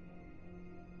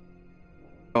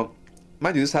 Well,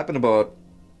 mind you, this happened about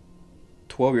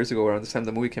 12 years ago, around this time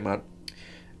the movie came out.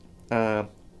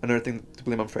 Another thing to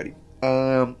blame on Freddy.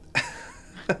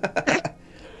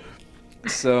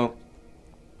 So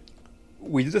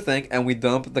we do the thing and we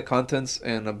dump the contents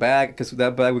in a bag, because with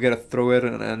that bag we gotta throw it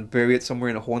and bury it somewhere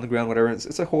in a hole in the ground, whatever.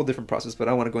 It's a whole different process, but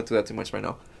I don't want to go into that too much right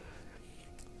now.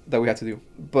 That we had to do.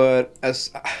 But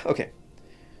okay.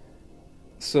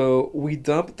 So we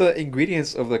dump the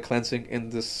ingredients of the cleansing in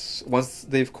this, once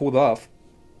they've cooled off,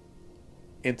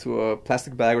 into a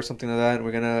plastic bag or something like that,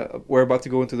 and we're about to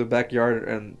go into the backyard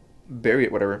and bury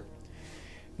it, whatever.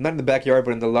 Not in the backyard,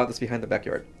 but in the lot that's behind the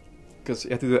backyard, because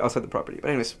you have to do it outside the property. But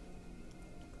anyways,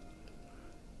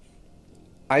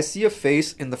 I see a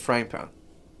face in the frying pan.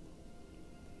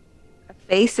 A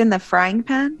face in the frying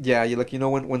pan? Yeah, you like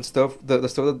when stuff the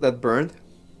stuff that burned,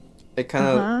 it kind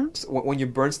of Uh-huh. when you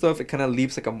burn stuff, it kind of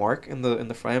leaves like a mark in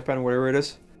the frying pan or whatever it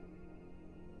is.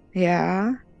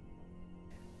 Yeah.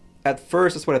 At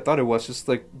first, that's what I thought it was, just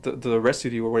like the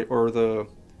residue or the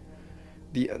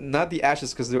not the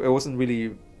ashes because it wasn't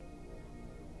really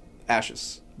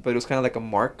ashes, but it was kind of like a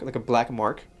mark, like a black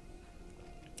mark.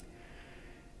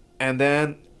 And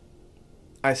then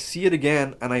I see it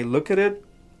again, and I look at it,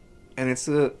 and it's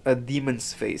a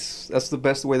demon's face. That's the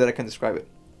best way that I can describe it.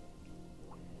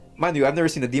 Mind you, I've never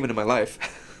seen a demon in my life.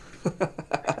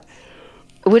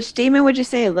 Which demon would you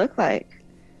say it looked like?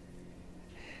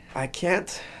 I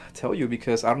can't tell you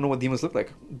because I don't know what demons look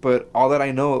like. But all that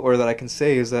I know or that I can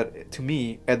say is that to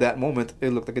me, at that moment, it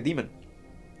looked like a demon.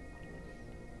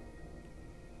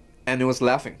 And it was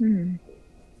laughing. Hmm.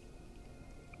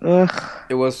 Ugh.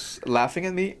 It was laughing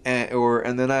at me,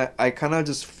 and then I kind of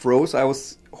just froze. I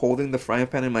was holding the frying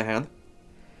pan in my hand,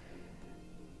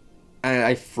 and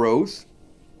I froze.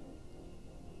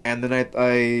 And then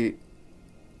I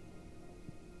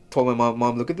told my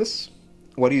mom, look at this.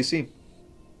 What do you see?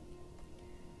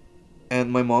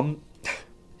 And my mom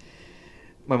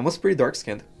was pretty dark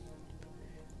skinned.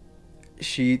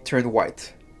 She turned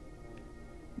white,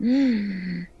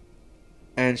 Mm.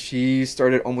 and she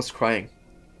started almost crying.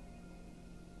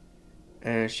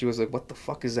 And she was like, "What the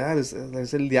fuck is that? Is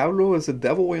it el diablo? Is it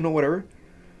devil? You know, whatever."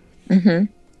 Mm-hmm.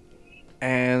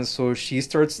 And so she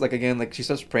starts like again, like she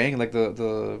starts praying like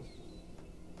the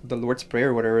Lord's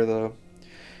Prayer, whatever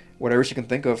whatever she can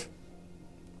think of.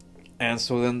 And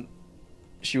so then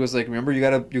she was like, "Remember, you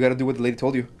gotta do what the lady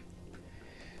told you."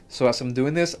 So as I'm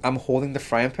doing this, I'm holding the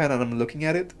frying pan and I'm looking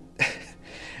at it.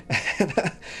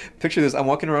 And picture this: I'm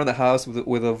walking around the house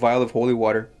with a vial of holy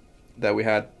water that we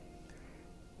had.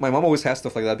 My mom always has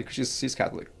stuff like that because she's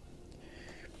Catholic.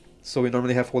 So we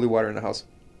normally have holy water in the house.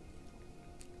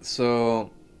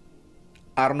 So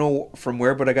I don't know from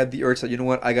where, but I got the urge that you know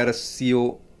what, I gotta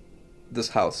seal this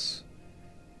house.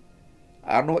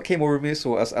 I don't know what came over me.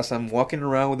 So as I'm walking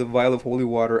around with a vial of holy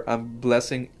water, I'm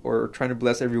blessing or trying to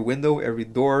bless every window, every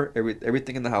door,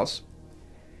 everything in the house.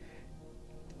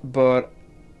 But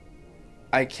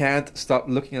I can't stop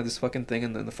looking at this fucking thing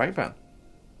in the frying pan.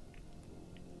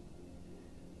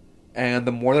 And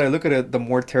the more that I look at it, the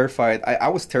more terrified I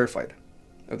was terrified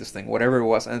of this thing, whatever it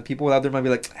was. And people out there might be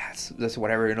like, that's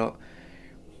whatever, you know.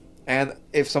 And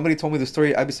if somebody told me the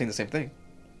story, I'd be saying the same thing.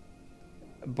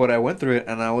 But I went through it,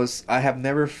 and I have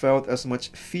never felt as much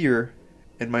fear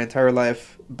in my entire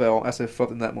life, Belle, as I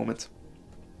felt in that moment.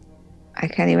 I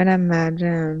can't even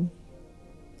imagine.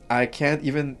 I can't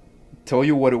even tell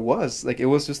you what it was. Like it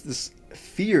was just this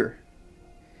fear.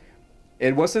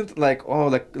 It wasn't like oh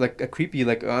like a creepy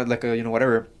like a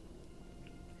whatever.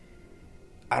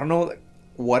 I don't know like,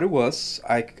 what it was.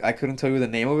 I couldn't tell you the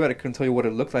name of it. I couldn't tell you what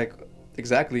it looked like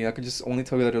exactly. I could just only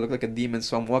tell you that it looked like a demon.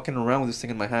 So I'm walking around with this thing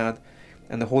in my hand,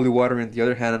 and the holy water in the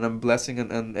other hand, and I'm blessing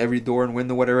and every door and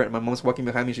window whatever. And my mom's walking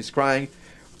behind me. She's crying,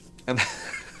 and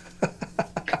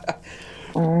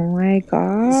Oh my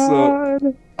so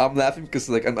God. I'm laughing because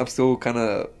like I'm still kind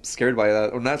of scared by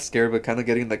that, or not scared, but kind of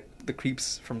getting like the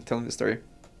creeps from telling the story.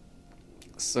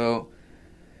 So,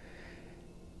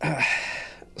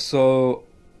 so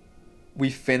we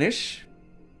finish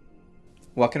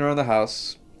walking around the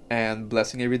house and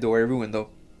blessing every door, every window,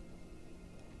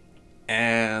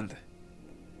 and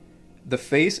the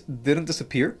face didn't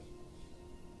disappear,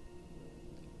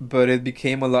 but it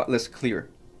became a lot less clear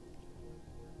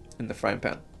in the frying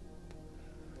pan.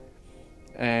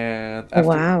 And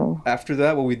Wow. after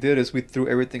that, what we did is we threw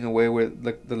everything away. Where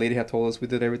like the lady had told us, we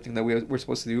did everything that we were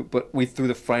supposed to do, but we threw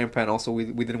the frying pan also. We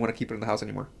didn't want to keep it in the house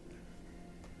anymore.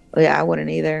 Oh, yeah, I wouldn't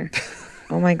either.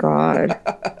 Oh my God.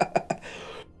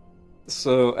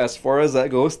 So as far as that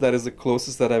goes, that is the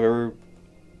closest that I've ever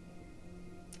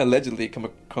allegedly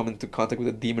come into contact with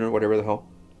a demon or whatever the hell.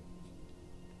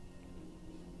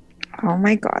 Oh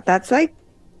my God. That's like,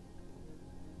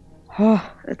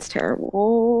 oh, that's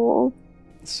terrible.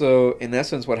 So in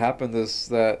essence, what happened is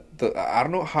that I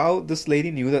don't know how this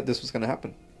lady knew that this was gonna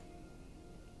happen.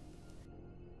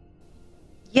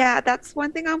 Yeah, that's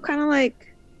one thing I'm kind of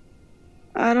like,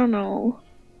 I don't know.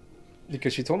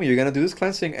 Because she told me you're gonna do this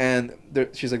cleansing, and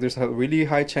she's like, there's a really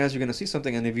high chance you're gonna see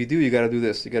something, and if you do, you gotta do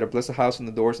this. You gotta bless the house and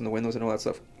the doors and the windows and all that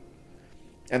stuff.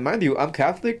 And mind you, I'm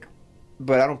Catholic,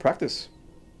 but I don't practice.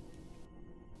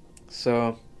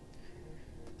 So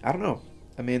I don't know.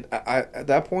 I mean, at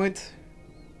that point,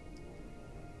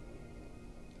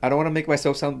 I don't want to make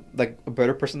myself sound like a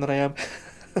better person than I am.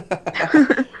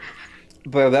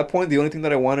 But at that point, the only thing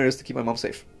that I wanted is to keep my mom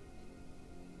safe.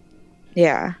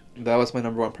 Yeah. That was my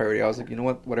number one priority. I was like, you know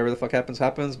what? Whatever the fuck happens,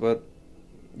 happens, but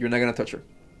you're not gonna touch her.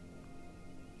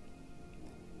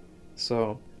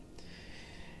 So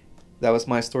that was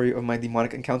my story of my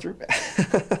demonic encounter.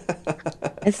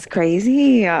 It's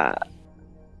crazy.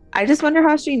 I just wonder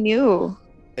how she knew.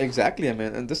 Exactly, I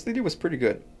mean, and this lady was pretty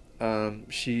good.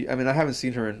 I mean, I haven't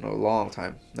seen her in a long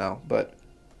time now, but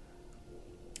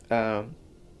um,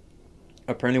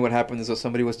 apparently what happened is that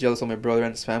somebody was jealous of my brother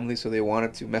and his family, so they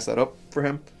wanted to mess that up for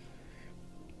him,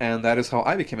 and that is how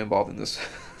I became involved in this.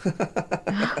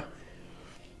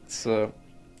 So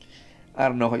I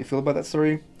don't know how you feel about that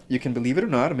story. You can believe it or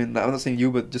not. I mean, I'm not saying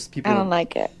you, but just I don't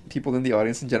like it. people in the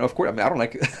audience in general. Of course, I mean, I don't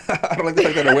like I don't like the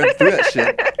fact that I went through that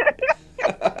shit.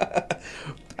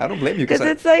 I don't blame you because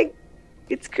Because it's like,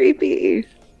 it's creepy.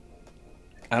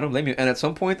 I don't blame you. And at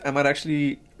some point, I might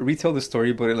actually retell the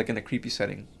story, but like in a creepy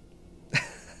setting.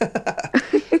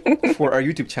 For our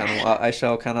YouTube channel, I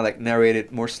shall kind of like narrate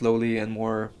it more slowly and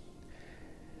more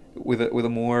with a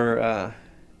more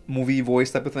movie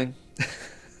voice type of thing.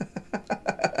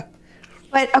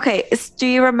 But okay, do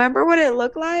you remember what it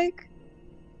looked like?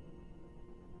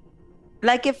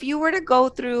 Like if you were to go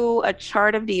through a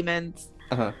chart of demons,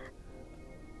 Uh-huh.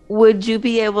 would you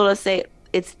be able to say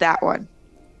it's that one?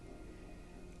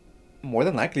 More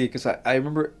than likely, because I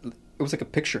remember it was like a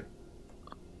picture,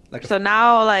 like So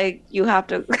now, like, you have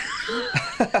to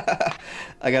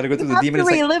I gotta go you through the have demon. to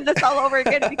It's like relive this all over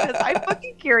again because I'm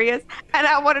fucking curious and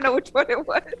I want to know which one it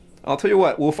was. I'll tell you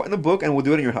what, we'll find the book and we'll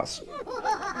do it in your house.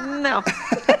 No.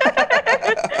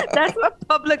 That's what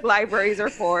public libraries are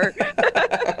for.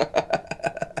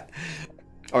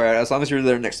 All right, as long as you're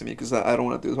there next to me, because I don't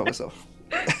want to do this by myself.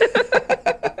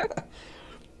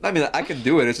 I mean, I can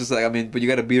do it. It's just like, I mean, but you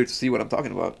got to be there to see what I'm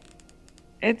talking about.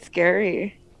 It's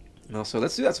scary. No, so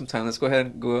let's do that sometime. Let's go ahead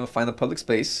and go find a public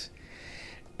space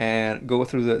and go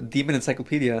through the demon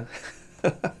encyclopedia.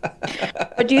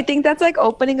 But do you think that's like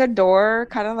opening a door,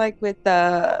 kind of like with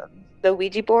the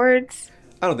Ouija boards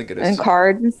I don't think it and is.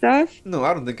 cards and stuff? No,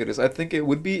 I don't think it is. I think it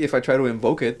would be if I try to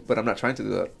invoke it, but I'm not trying to do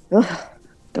that. Ugh,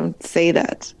 don't say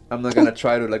that. I'm not gonna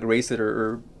try to like race it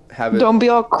or have it. Don't be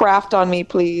all craft on me,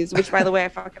 please. Which, by the way, I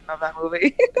fucking love that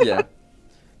movie. Yeah,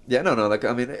 yeah, no, no. Like,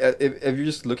 I mean, if you're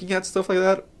just looking at stuff like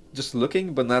that, just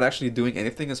looking, but not actually doing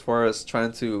anything as far as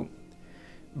trying to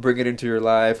bring it into your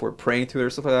life or praying to it or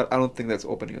stuff like that, I don't think that's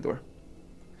opening a door.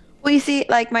 Well, you see,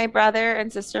 like my brother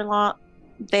and sister-in-law,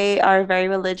 they are very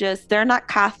religious. They're not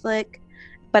Catholic,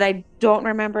 but I don't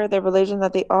remember the religion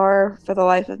that they are for the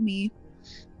life of me.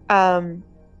 Um,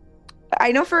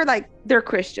 I know for like they're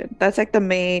Christian. That's like the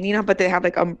main, but they have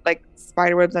like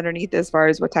spider webs underneath as far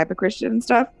as what type of Christian and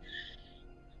stuff.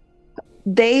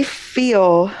 They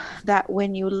feel that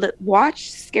when you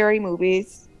watch scary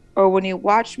movies or when you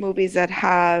watch movies that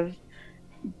have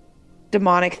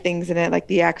demonic things in it, like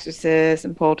The Exorcist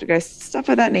and Poltergeist, stuff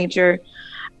of that nature,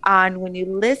 and when you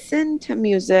listen to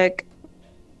music,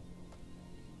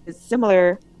 it's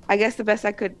similar. I guess the best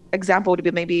I could example would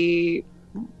be maybe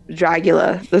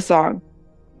Dracula, the song,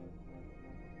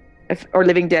 or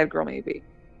Living Dead Girl, maybe.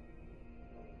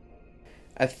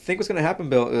 I think what's gonna happen,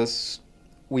 Bill, is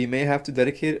we may have to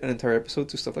dedicate an entire episode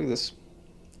to stuff like this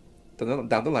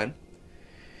down the line.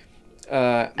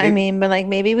 I mean, but like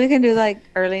maybe we can do like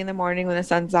early in the morning when the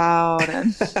sun's out,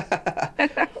 and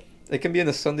It can be on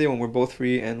a Sunday when we're both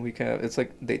free and we can. It's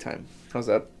like daytime. How's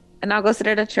that? and I'll go sit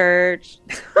at a church.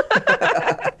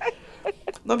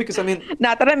 No, because I mean,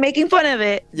 Not that I'm making fun of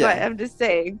it, but yeah. I'm just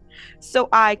saying, so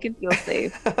I can feel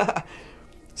safe.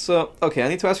 So, okay, I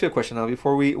need to ask you a question now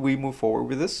before we move forward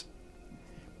with this.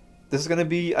 This is gonna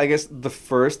be, I guess, the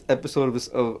first episode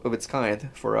of its kind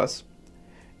for us,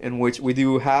 in which we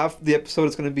do half the episode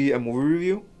is gonna be a movie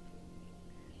review,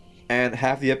 and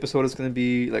half the episode is gonna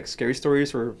be like scary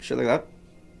stories or shit like that.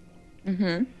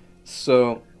 Hmm.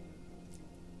 So,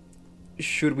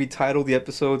 should we title the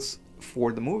episodes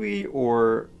for the movie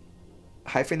or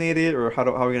hyphenate it, or how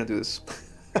are we gonna do this?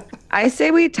 I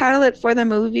say we title it for the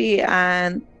movie,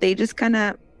 and they just kind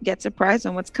of get surprised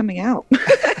on what's coming out.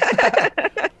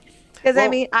 Because I Well,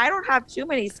 mean, I don't have too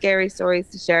many scary stories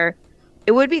to share.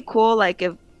 It would be cool, like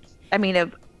if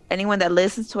anyone that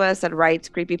listens to us that writes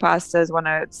creepypastas want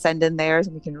to send in theirs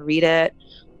and we can read it,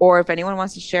 or if anyone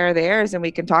wants to share theirs and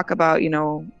we can talk about,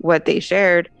 what they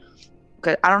shared.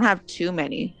 Because I don't have too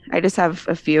many. I just have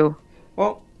a few.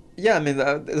 well, Yeah, I mean,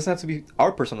 it doesn't have to be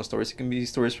our personal stories. It can be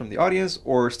stories from the audience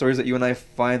or stories that you and I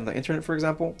find on the internet, for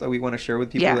example, that we want to share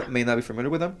with people Yeah. that may not be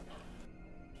familiar with them.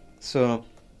 So,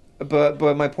 but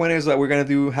my point is that we're gonna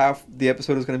do half the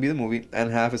episode is gonna be the movie,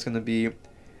 and half is gonna be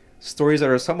stories that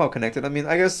are somehow connected. I mean,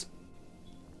 I guess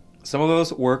some of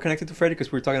those were connected to Freddy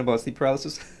because we were talking about sleep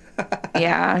paralysis.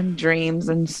 Yeah, dreams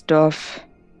and stuff.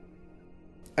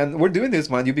 And we're doing this,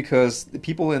 mind you, because the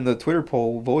people in the Twitter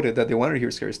poll voted that they wanted to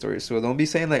hear scary stories. So don't be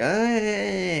saying like,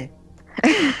 ah.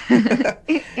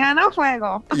 Yeah, no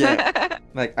fuego. Yeah,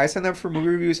 like I signed up for movie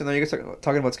reviews, and now you guys are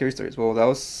talking about scary stories. Well, that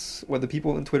was what the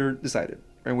people in Twitter decided,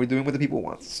 and we're doing what the people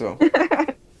want. So,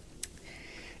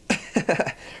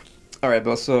 all right,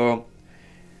 Bill. So,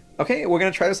 okay, we're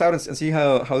gonna try this out and see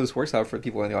how this works out for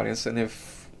people in the audience, and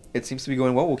if it seems to be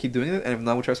going well, we'll keep doing it, and if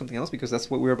not, we'll try something else because that's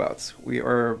what we're about. We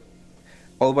are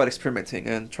all about experimenting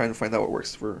and trying to find out what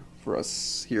works for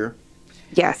us here.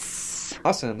 Yes.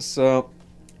 Awesome. So,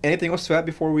 anything else to add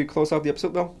before we close out the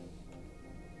episode, Bill?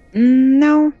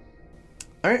 No.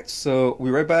 All right, so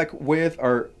we'll be right back with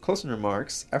our closing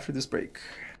remarks after this break.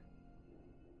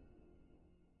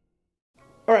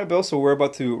 All right, Bill, so we're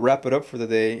about to wrap it up for the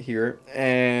day here,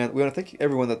 and we want to thank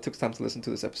everyone that took time to listen to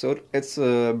this episode. It's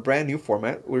a brand new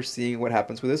format. We're seeing what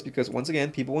happens with this because, once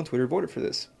again, people on Twitter voted for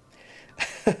this.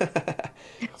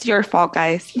 It's your fault,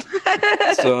 guys.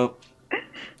 So,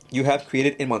 you have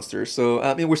created a monster. So,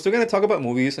 I mean, we're still going to talk about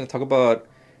movies and talk about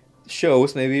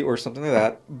shows, maybe, or something like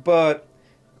that, but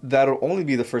that'll only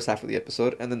be the first half of the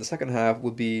episode, and then the second half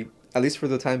would be, at least for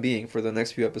the time being, for the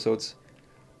next few episodes,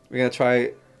 we're going to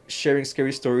try sharing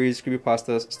scary stories,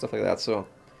 creepypastas, stuff like that. So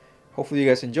hopefully you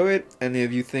guys enjoy it, and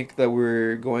if you think that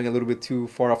we're going a little bit too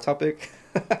far off topic,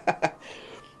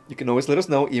 you can always let us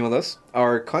know, email us.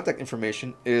 Our contact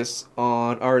information is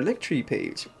on our Linktree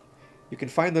page. You can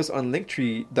find us on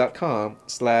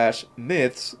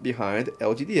linktree.com/myths behind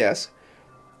LGDS.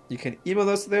 You can email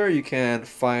us there. You can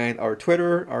find our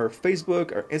Twitter, our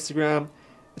Facebook, our Instagram,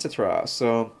 etc.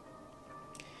 So,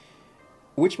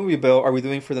 which movie, Bill, are we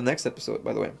doing for the next episode,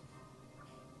 by the way?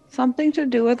 Something to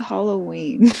do with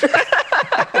Halloween.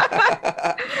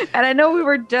 And I know we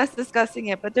were just discussing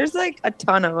it, but there's like a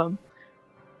ton of them.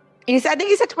 I think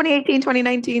you said 2018,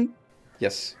 2019.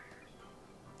 Yes.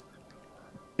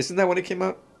 Isn't that when it came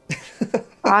out?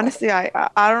 Honestly, I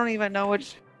don't even know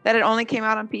that it only came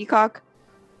out on Peacock.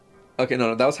 Okay,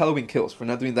 no, that was Halloween Kills. We're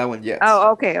not doing that one yet.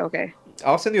 Oh, okay.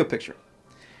 I'll send you a picture.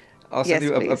 I'll send Yes,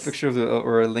 you a please. picture of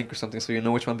or a link or something so you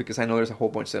know which one because I know there's a whole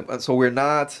bunch of them. So we're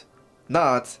not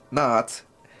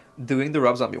doing the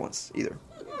Rob Zombie ones either.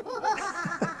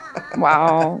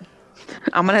 Wow.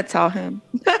 I'm gonna tell him.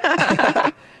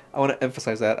 I want to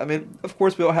emphasize that. I mean, of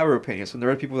course, we all have our opinions, and there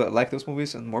are people that like those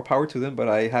movies, and more power to them. But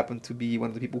I happen to be one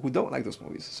of the people who don't like those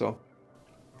movies, so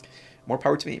more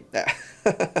power to me.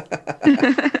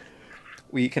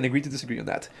 We can agree to disagree on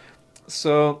that.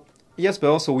 So, yes,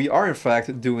 Bill. So we are in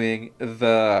fact doing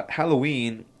the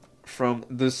Halloween from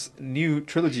this new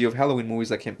trilogy of Halloween movies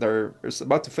that are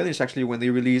about to finish actually when they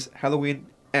release Halloween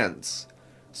Ends,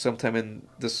 sometime in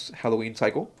this Halloween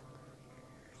cycle.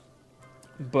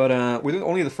 But we're doing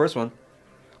only the first one.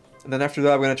 And then after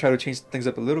that, we're going to try to change things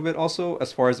up a little bit also,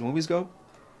 as far as the movies go.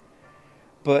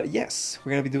 But yes,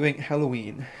 we're going to be doing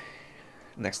Halloween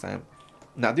next time.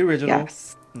 Not the original,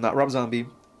 Yes. not Rob Zombie,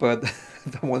 but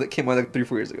the one that came out like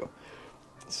 3-4 years ago.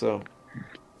 So,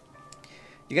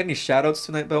 you got any shout-outs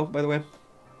tonight, Belle, by the way?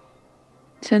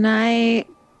 Tonight,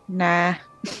 nah.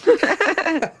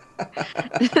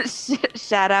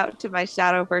 Shout out to my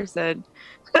shadow person.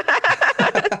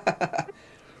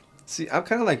 See, I'm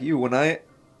kind of like you. When I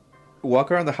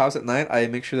walk around the house at night, I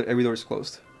make sure that every door is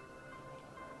closed.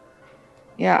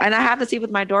 Yeah, and I have to sleep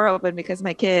with my door open because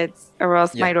my kids, or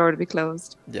else Yeah. my door would be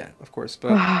closed. Yeah, of course.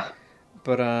 But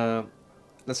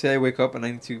let's say I wake up and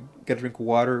I need to get a drink of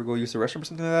water or go use the restroom or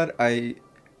something like that. I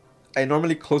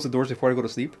normally close the doors before I go to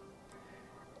sleep.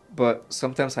 But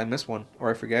sometimes I miss one, or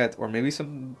I forget, or maybe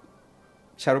some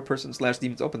shadow person /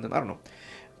 demons open them. I don't know.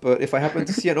 But if I happen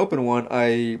to see an open one,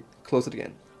 I close it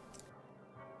again.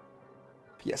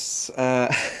 Yes.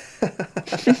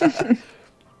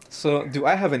 So, do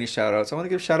I have any shout-outs? I want to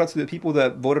give shout-outs to the people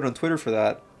that voted on Twitter for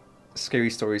that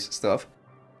scary stories stuff.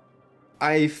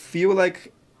 I feel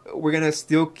like we're going to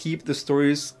still keep the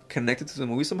stories connected to the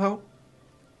movie somehow.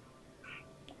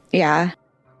 Yeah.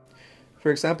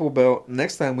 For example, Belle,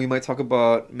 next time we might talk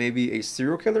about maybe a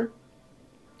serial killer,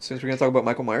 since we're going to talk about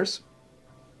Michael Myers.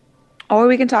 Or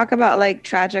we can talk about like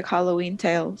tragic Halloween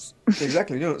tales.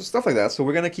 Exactly, stuff like that. So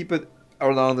we're going to keep it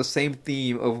along the same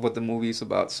theme of what the movie is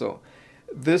about. So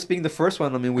This being the first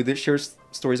one, I mean, we did share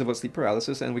stories about sleep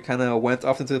paralysis, and we kind of went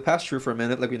off into the pasture for a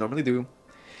minute, like we normally do,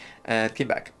 and came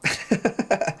back.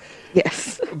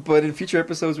 Yes. But in future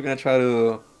episodes, we're gonna try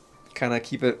to kind of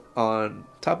keep it on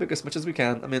topic as much as we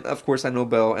can. I mean, of course, I know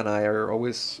Belle and I are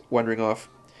always wandering off,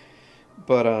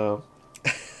 but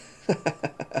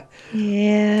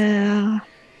Yeah.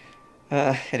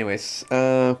 anyways,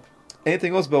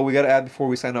 anything else, Belle? We gotta add before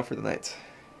we sign off for the night.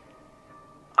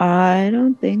 I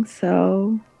don't think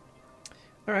so.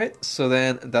 All right, so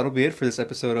then that'll be it for this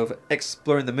episode of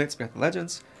Exploring the Myths Behind the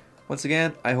Legends. Once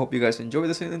again, I hope you guys enjoy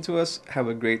listening to us. Have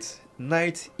a great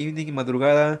night, evening,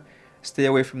 madrugada. Stay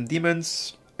away from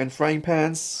demons and frying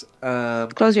pans.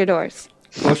 Close your doors.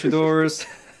 Close your doors.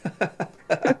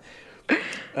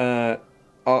 uh,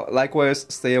 Likewise,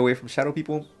 stay away from shadow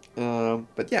people.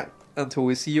 But yeah, until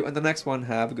we see you on the next one,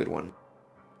 have a good one.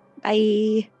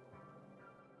 Bye.